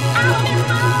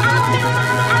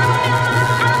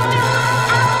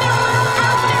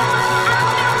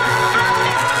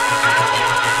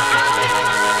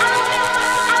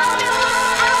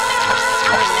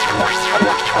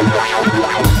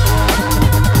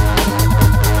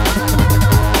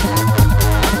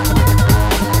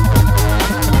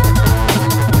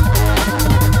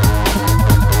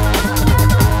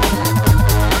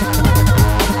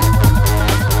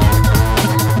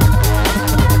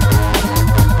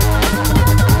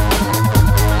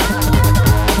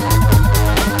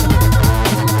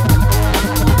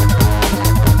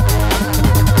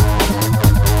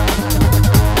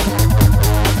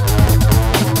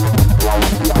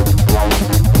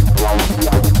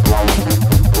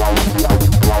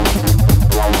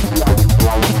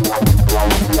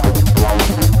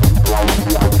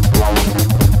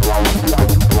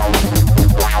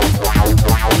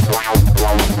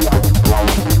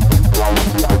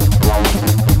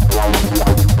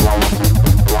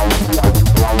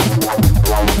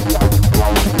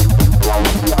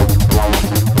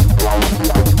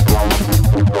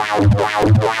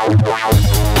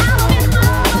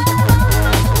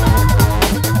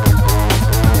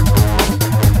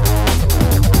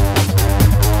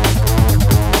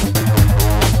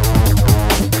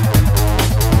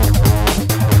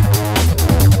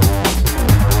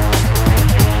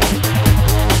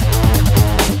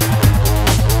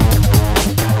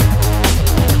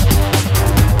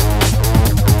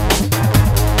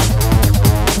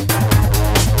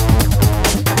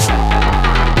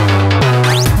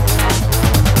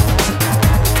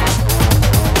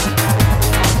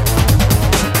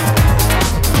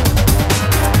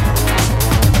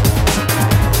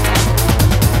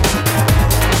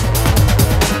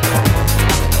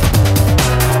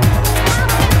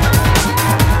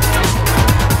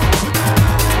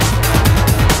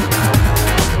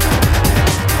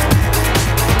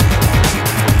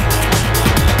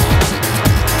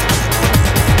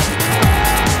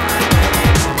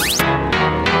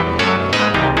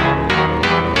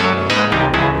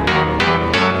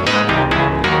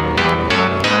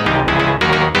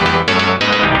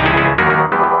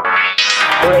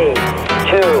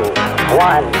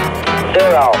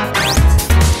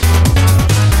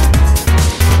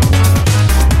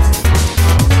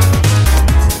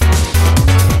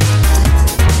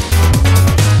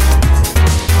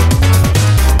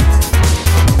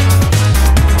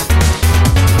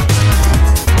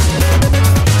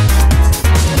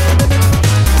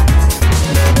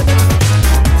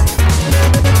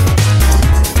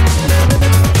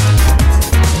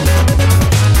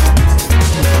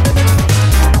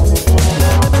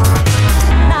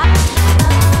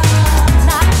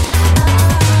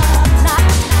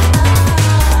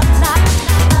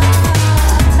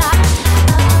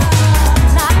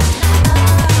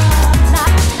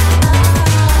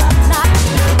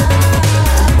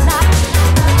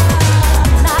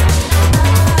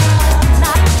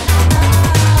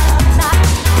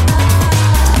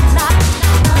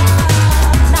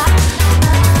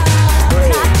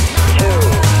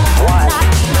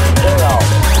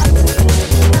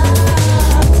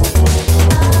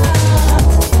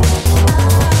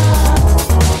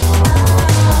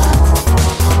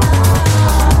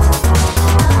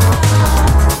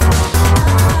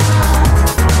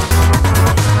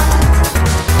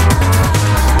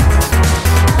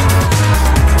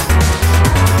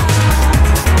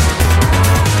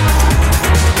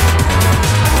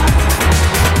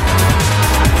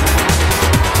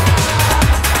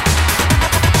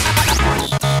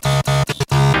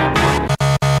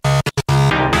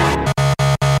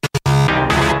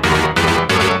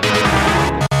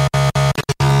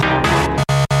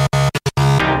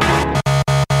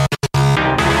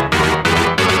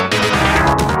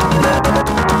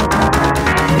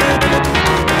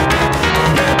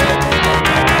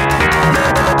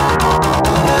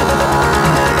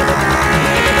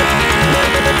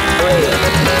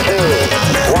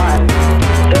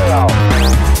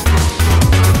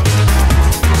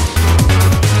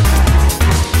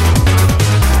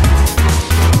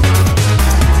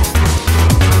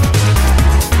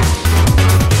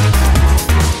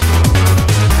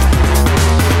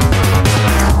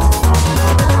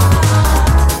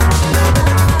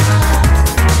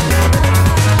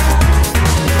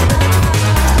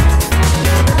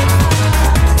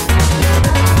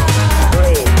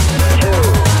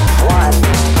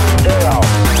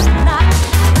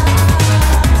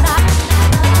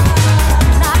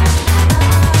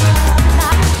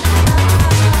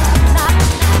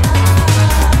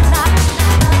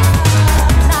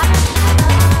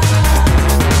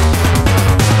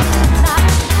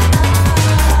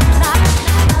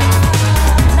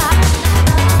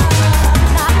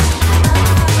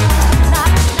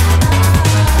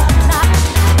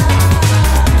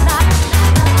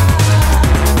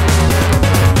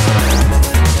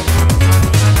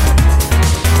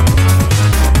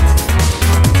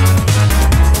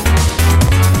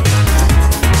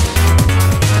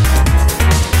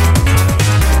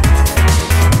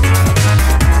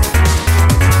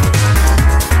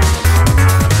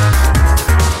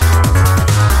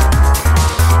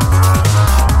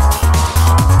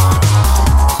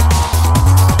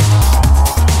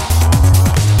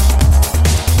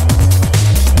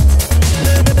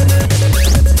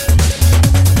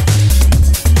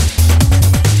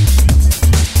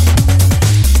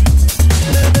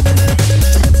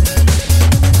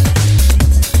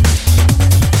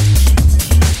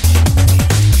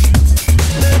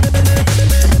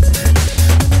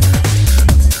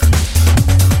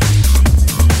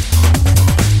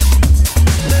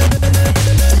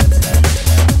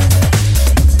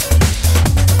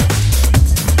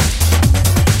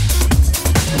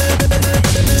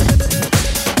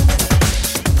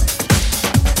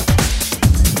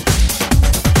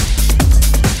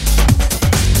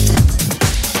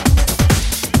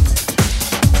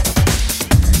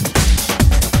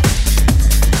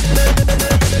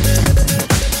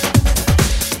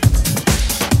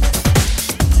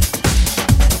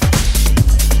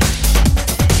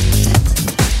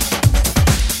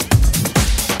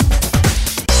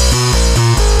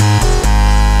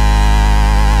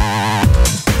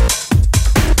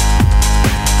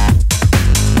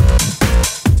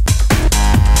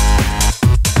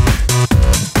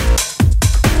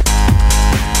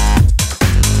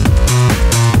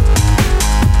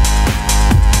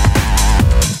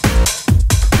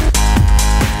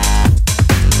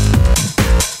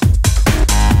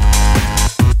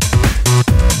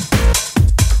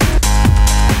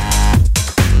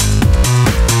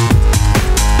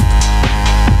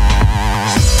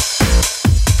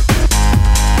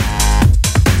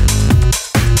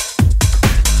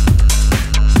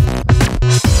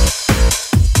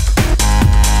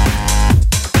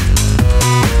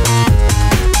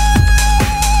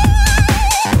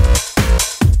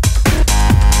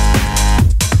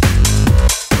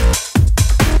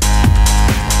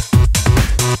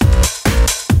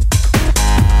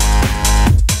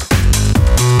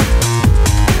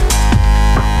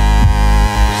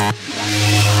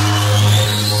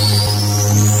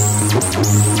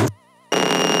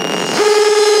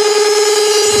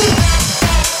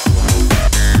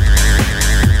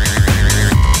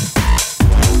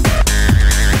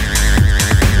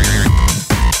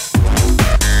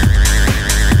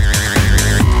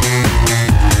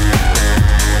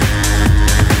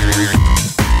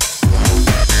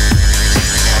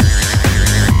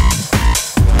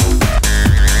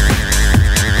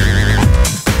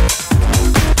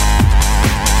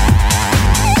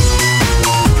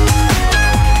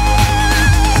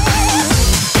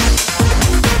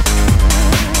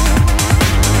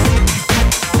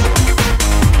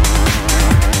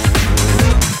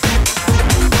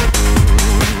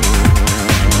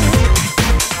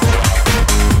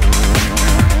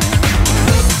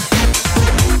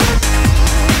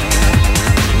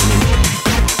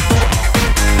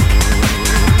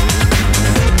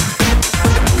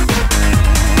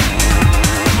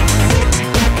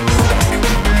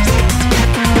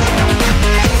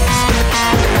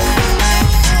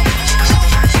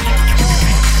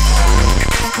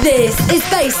 This is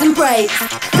Bass and Breaks.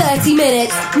 30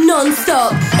 minutes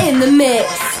non-stop in the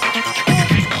mix.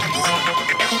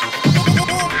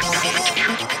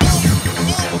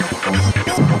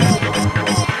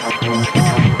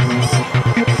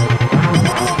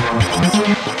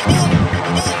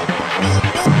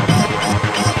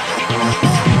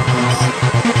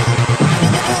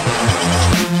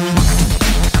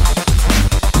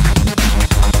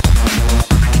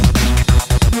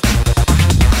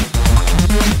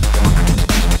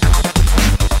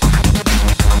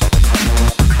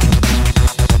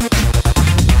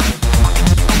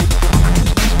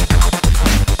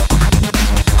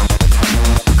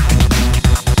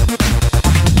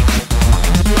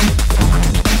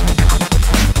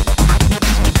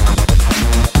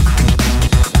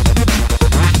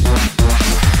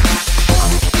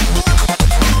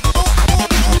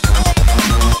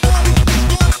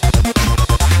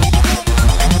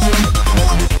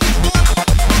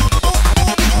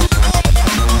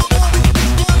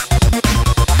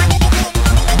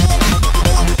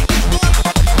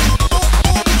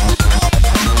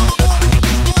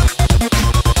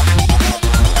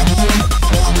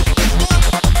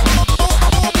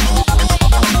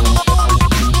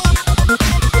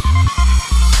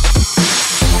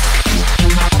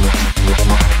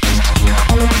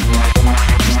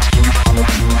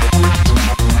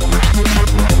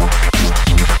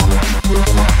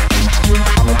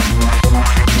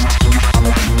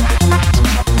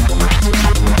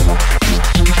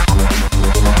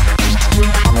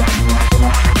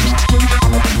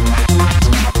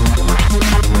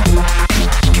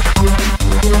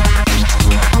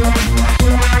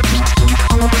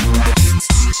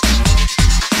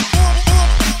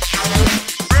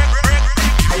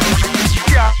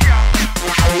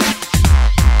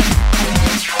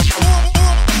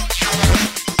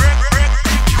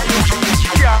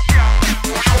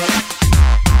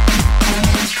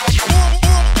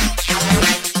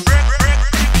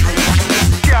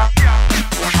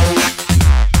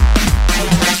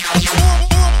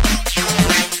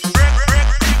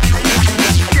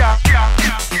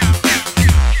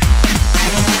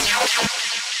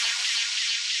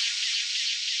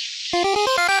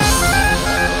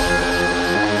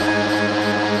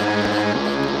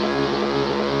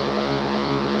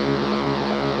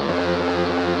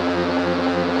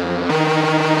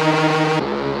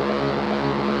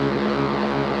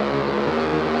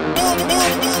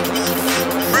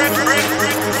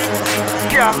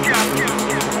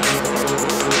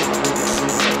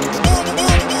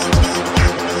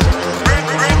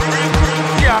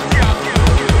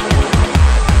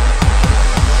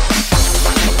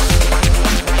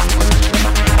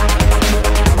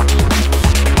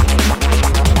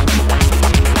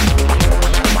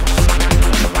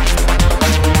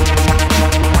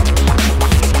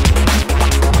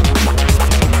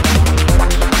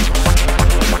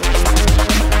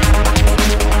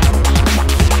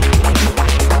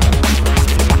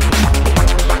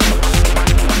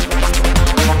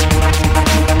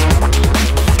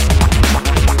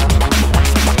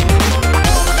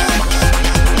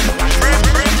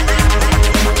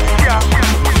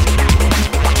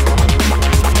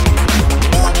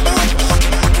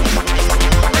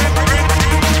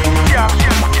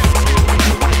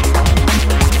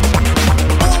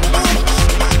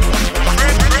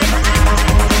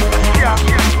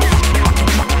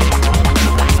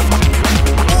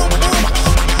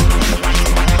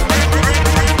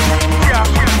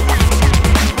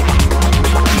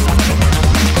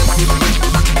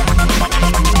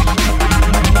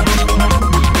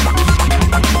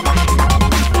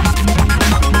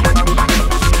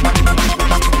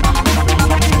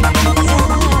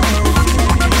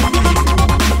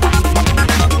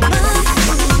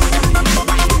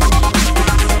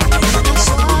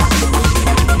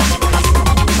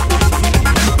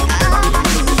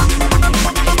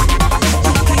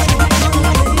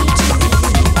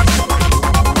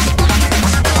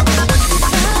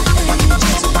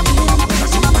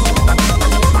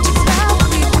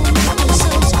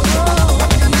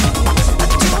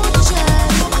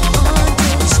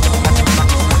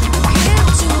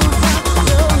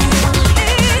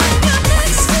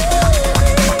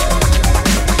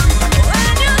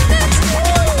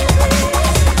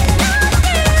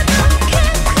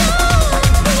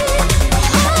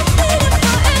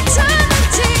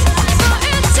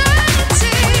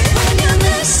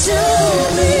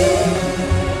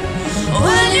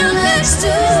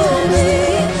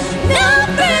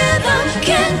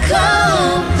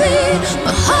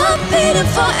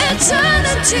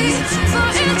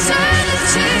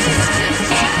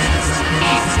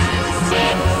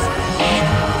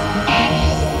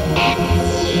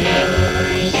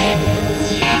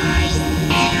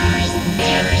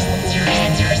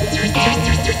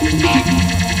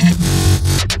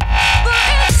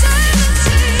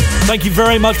 Thank you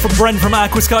very much for Brent from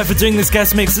Aquasky for doing this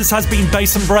guest mix. This has been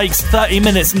Bass and Breaks, 30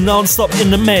 minutes non-stop in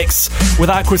the mix with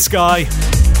Aquasky.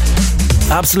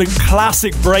 Absolute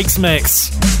classic breaks mix.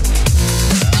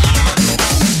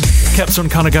 Kept on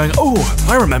kind of going, oh,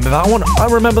 I remember that one. I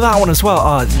remember that one as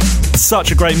well.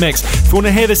 Such a great mix. If you want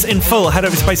to hear this in full, head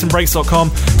over to bassandbreaks.com.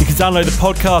 You can download the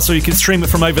podcast or you can stream it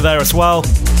from over there as well.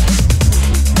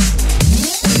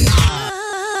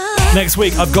 Next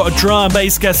week, I've got a drum and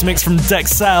bass guest mix from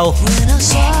Dexel.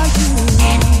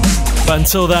 But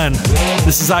until then,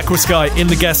 this is Aquasky in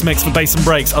the guest mix for Bass and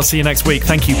Breaks. I'll see you next week.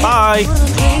 Thank you. Bye.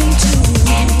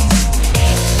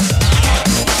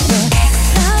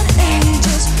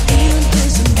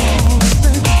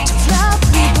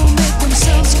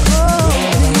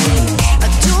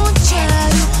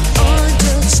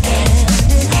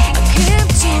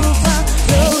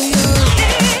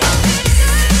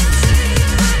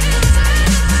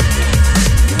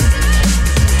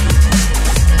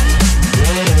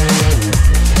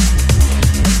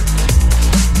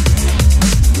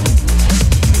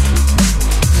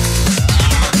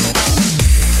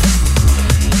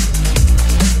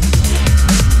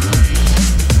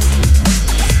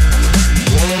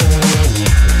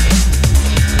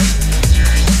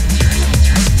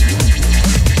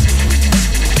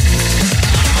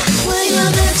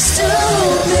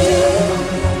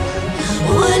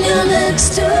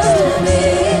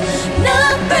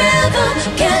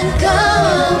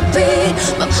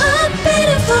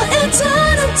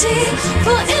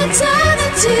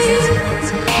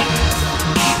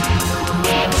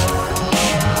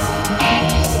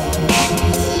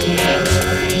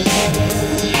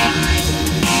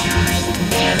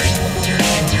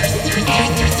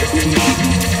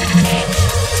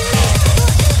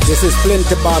 This is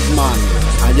Flinty Badman,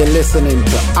 and you're listening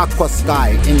to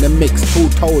Aquasky in the Mix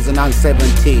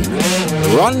 2017.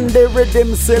 Run the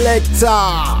rhythm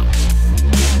selector.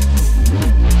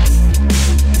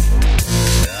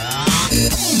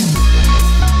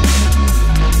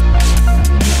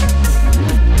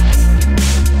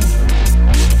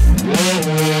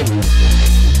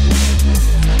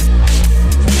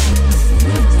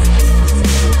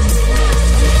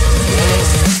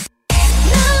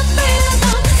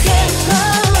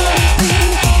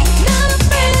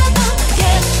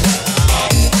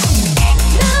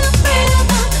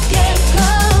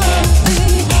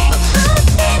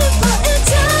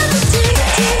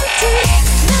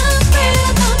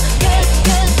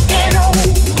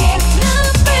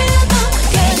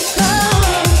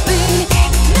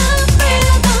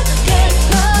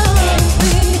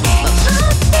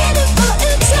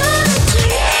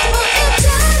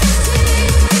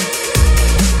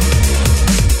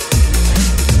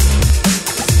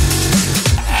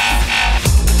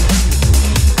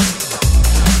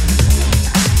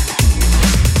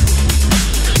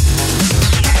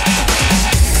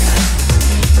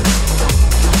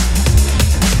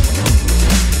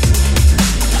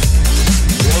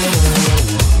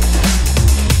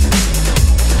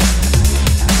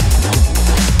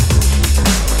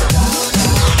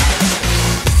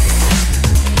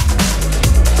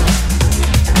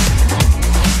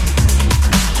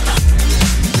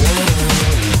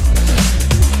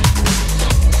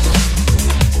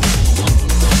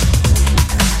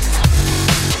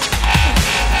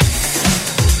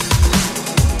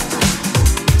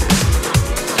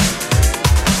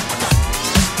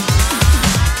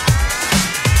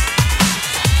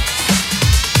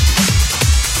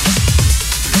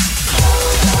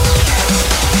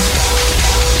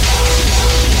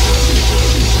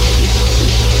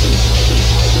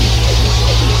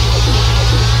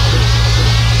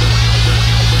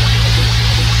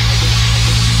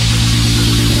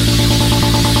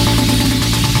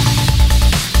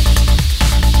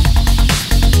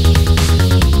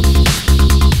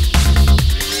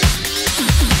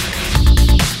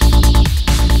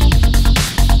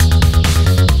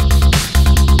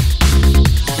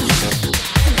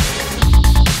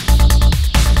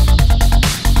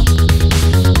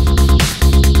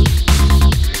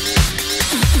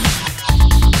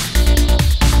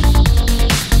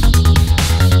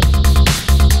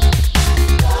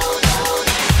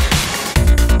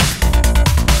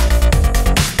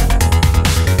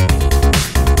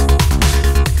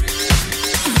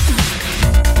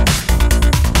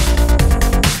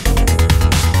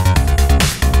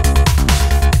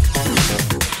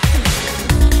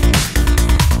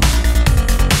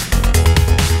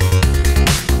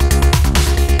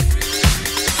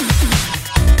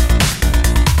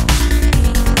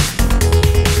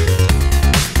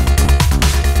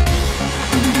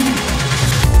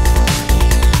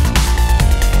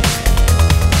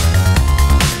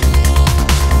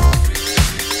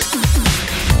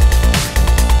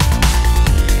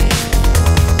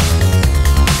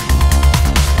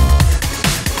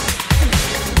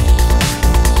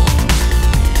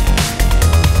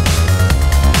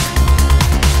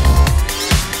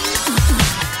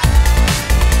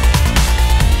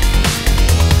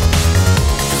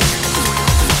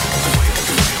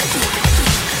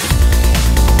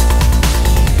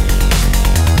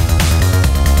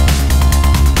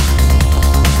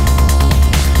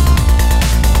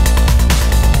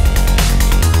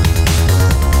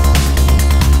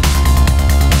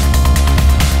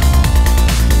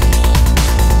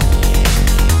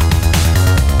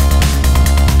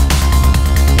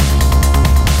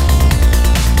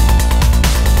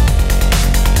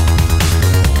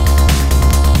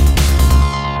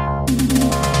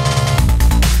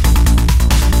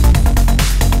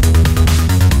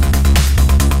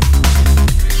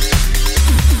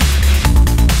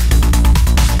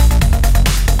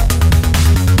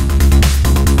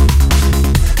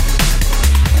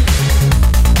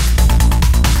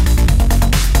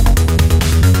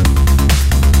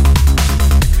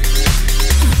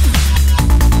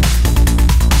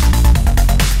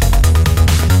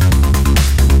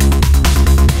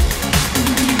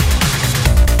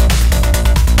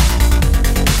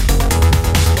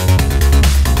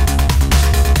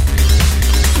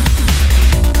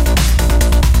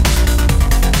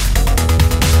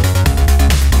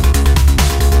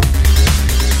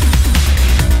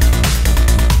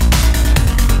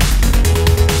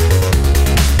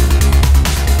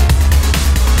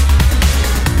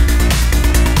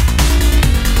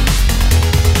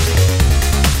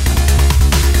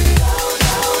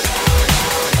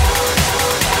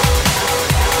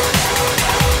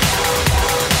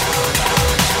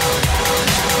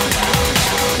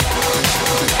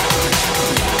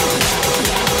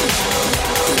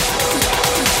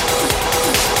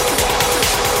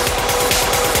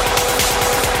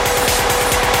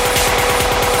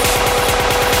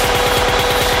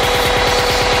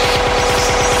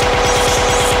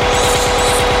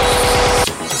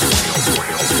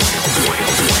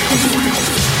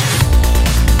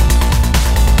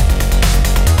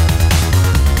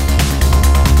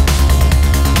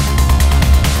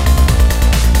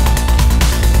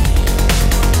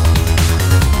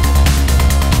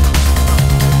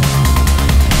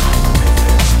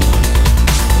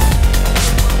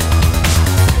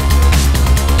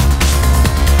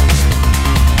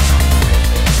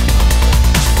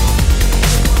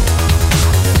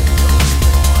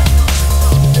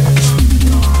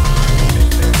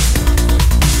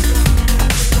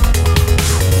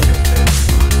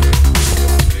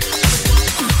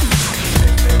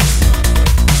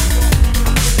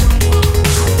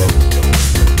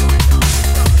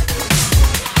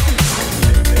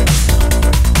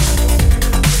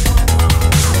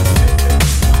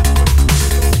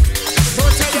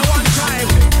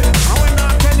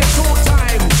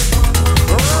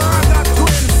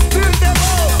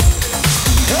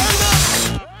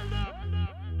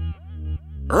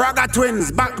 Ragga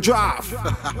Twins, backdraft.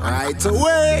 Right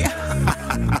away.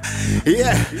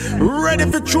 Yeah, ready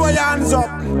for throw your hands up.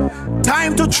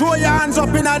 Time to throw your hands up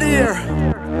in the air.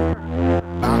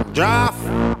 Backdraft.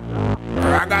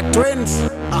 Ragga Twins.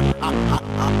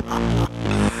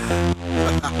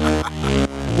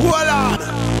 Hold on.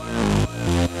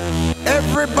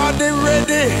 Everybody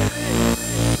ready?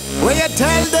 When you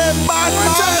tell them, bad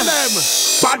man, tell them.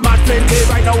 Bad man plenty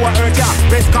right now, what hurt ya?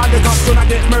 Best call the cops to not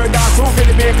get murder. So feel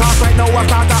the make off right now, what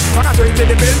starter. When I drink in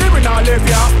the building, we not live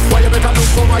ya. Why you better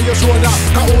look over your shoulder?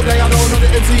 Cause all day I don't know the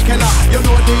MC killer. You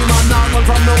know demon now, run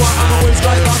from the war. I'm always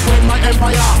strike back with my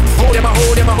empire. Hold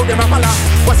them a fella.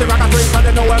 What's the Ragga Twins? Cause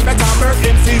they know I'm better. Merc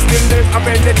MC still live a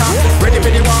vendetta. Ready for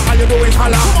the war, all you do is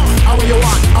holla. How you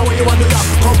want to ya?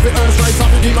 Come for earth, rise up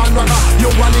the demon Ragga. You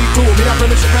want it too, me a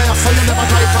premiership player. So you never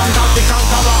try from that the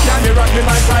conqueror. Can they rock me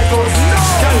like Lycos? No.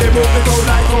 Can they move the gold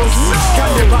like us? No. Can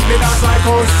they rock me dance like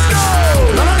us? No.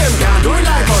 None of them can do it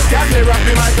like us. Can they rock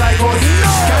me like us?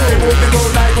 No. Can they move the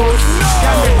gold like us? No.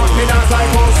 Can they rock me dance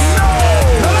like us? No.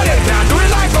 None of them can do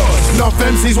it like us. Enough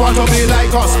MCs want to be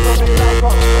like us.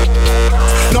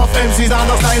 Enough MCs are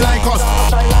not style like us.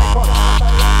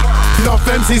 Enough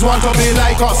MCs want to be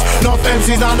like us. Enough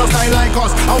MCs are not style like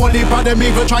us. I won't leave by them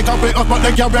even try to play us, but they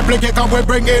can't replicate and we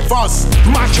bring it first.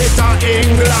 Match it to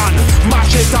England,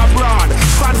 match it abroad.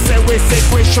 Fans say we sick,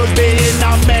 we should be in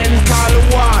a mental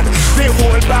ward. They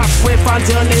hold back with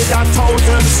until need 1,000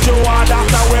 steward.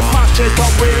 After we match it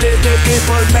up, we live the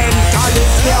people mentally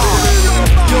scared.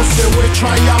 You say we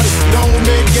try out, now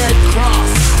we get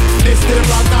cross. This the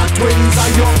Ragga Twins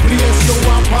and your place you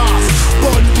a pass.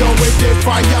 Burn you with the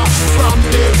fire from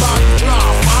the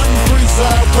backdraft. And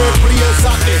preserve with place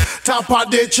at the top of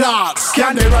the charts.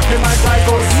 Can they rock the mic like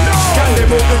us? No. Can they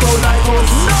move the gold like us?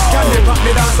 No. Can they rock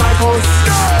the dance like us?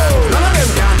 No. None of them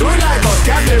can do it like us.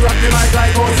 Can they rock the mic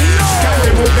like us? No. Can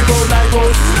they move the gold like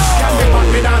us? No. Can they rock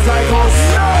the dance like us?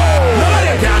 No. None of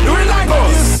them can do it like us.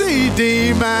 You see,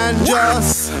 D-man,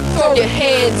 just throw your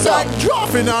hands up. Like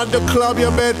dropping at the club,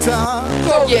 you better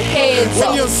throw your hands when up.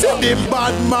 When you see the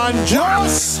bad man,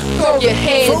 just throw your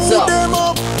hands throw up. them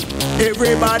up.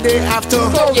 Everybody have to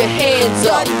throw your hands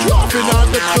up. Like dropping at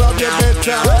the club, you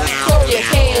better throw your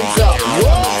hands up.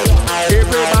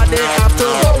 Everybody have to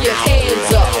throw your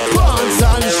hands up. Dance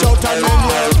and shout and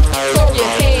then throw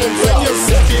your hands up. When you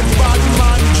see the bad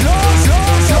man, just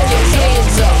throw your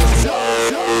hands up.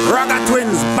 Ragga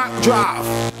Twins, backdraft.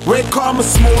 We come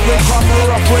smooth, we come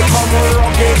rough, we come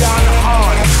rugged and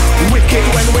hard. Wicked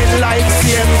when we like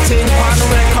same thing on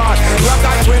record.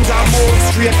 Ragga Twins are move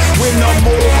straight, we no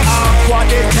move awkward.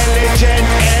 Intelligent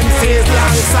MCs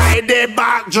alongside the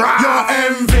backdraft. Your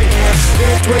envy, the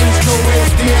twins to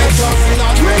waste the just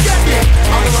not we get it.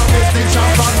 I'm the distinction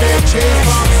from the chief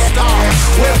from star.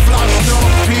 We flash no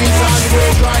peas and we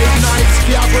drive nights.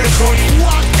 Yeah, we cut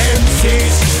what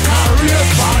MCs career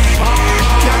bad.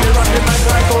 Can they rock the mic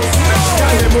like us?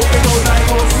 Can they move the gold like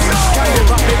us? Can they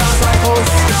rock the dance like us?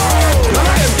 None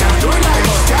of them can do it like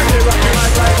us. Can they rock the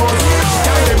mic like us?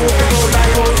 Can they move the gold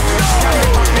like us? Can they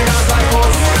rock the dance like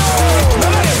us?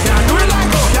 None of them can do it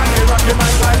like us. Can they rock the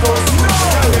mic like us?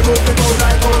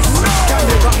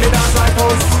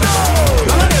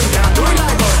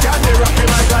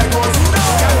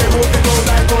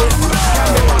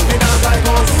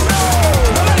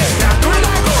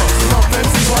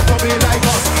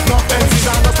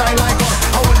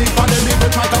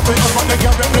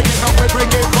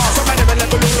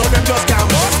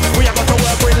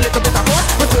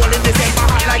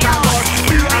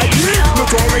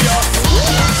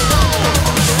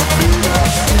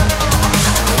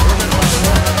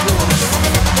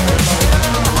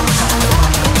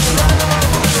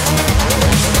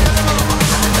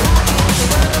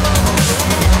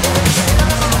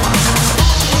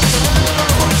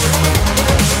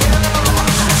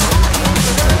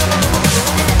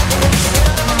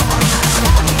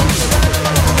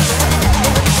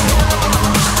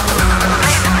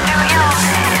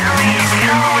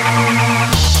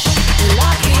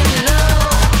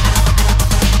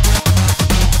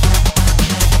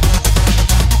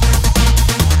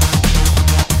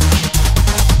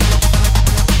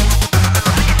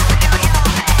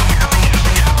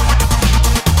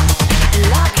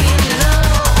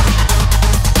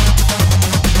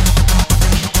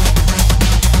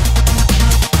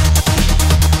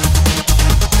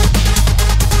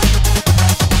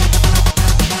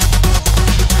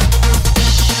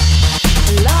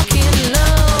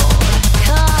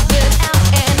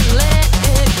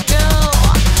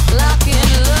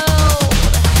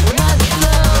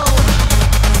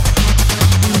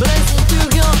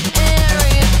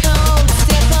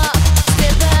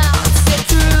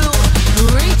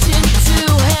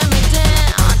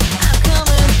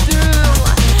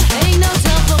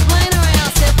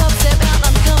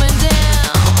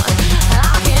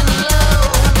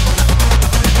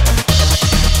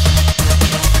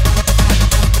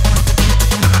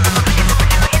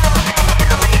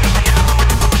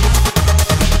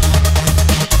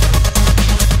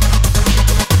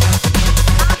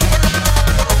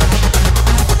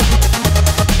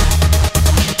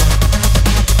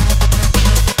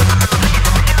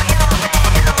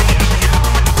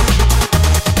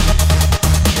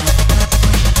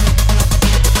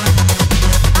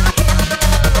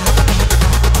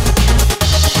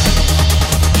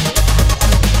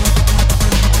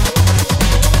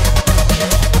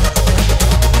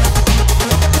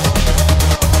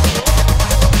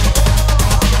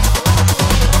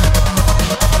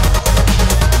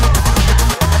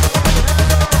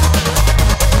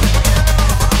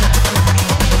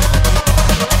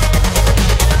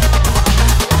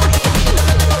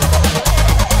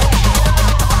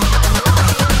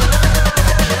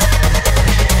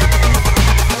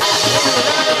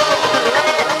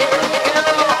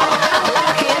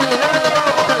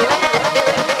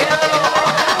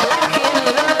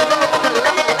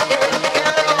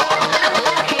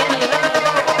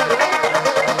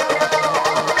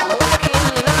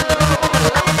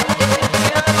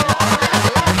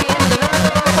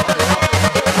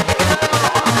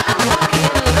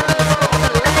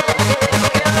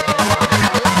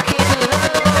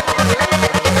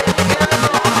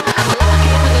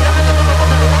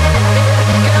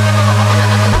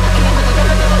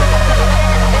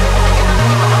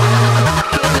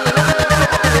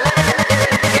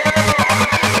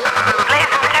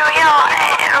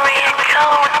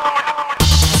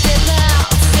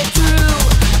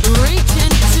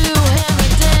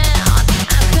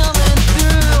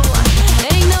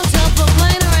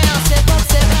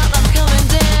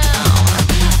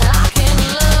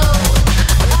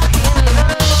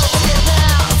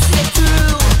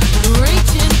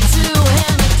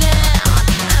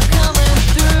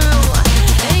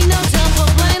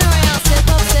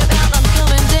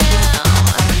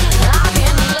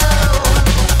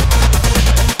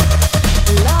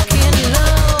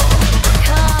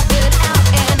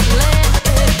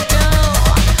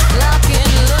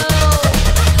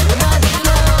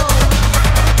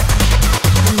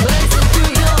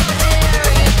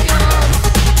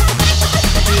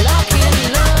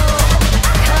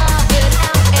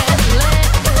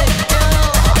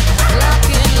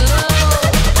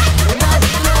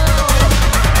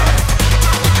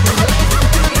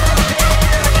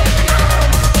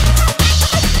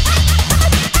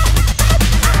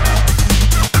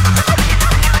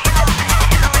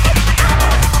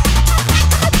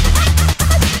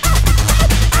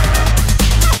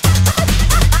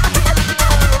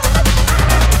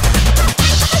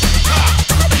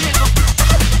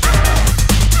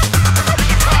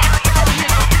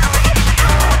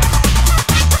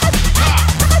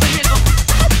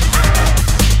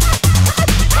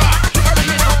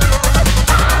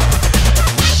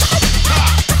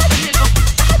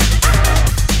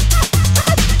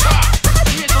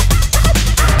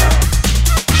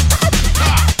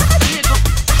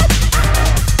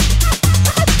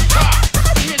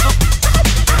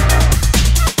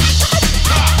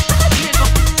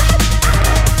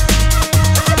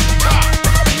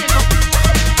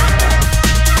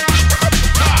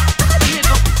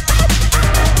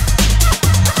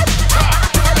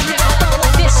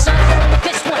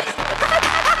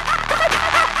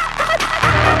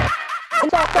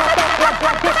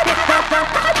 like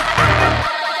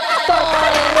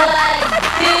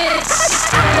this.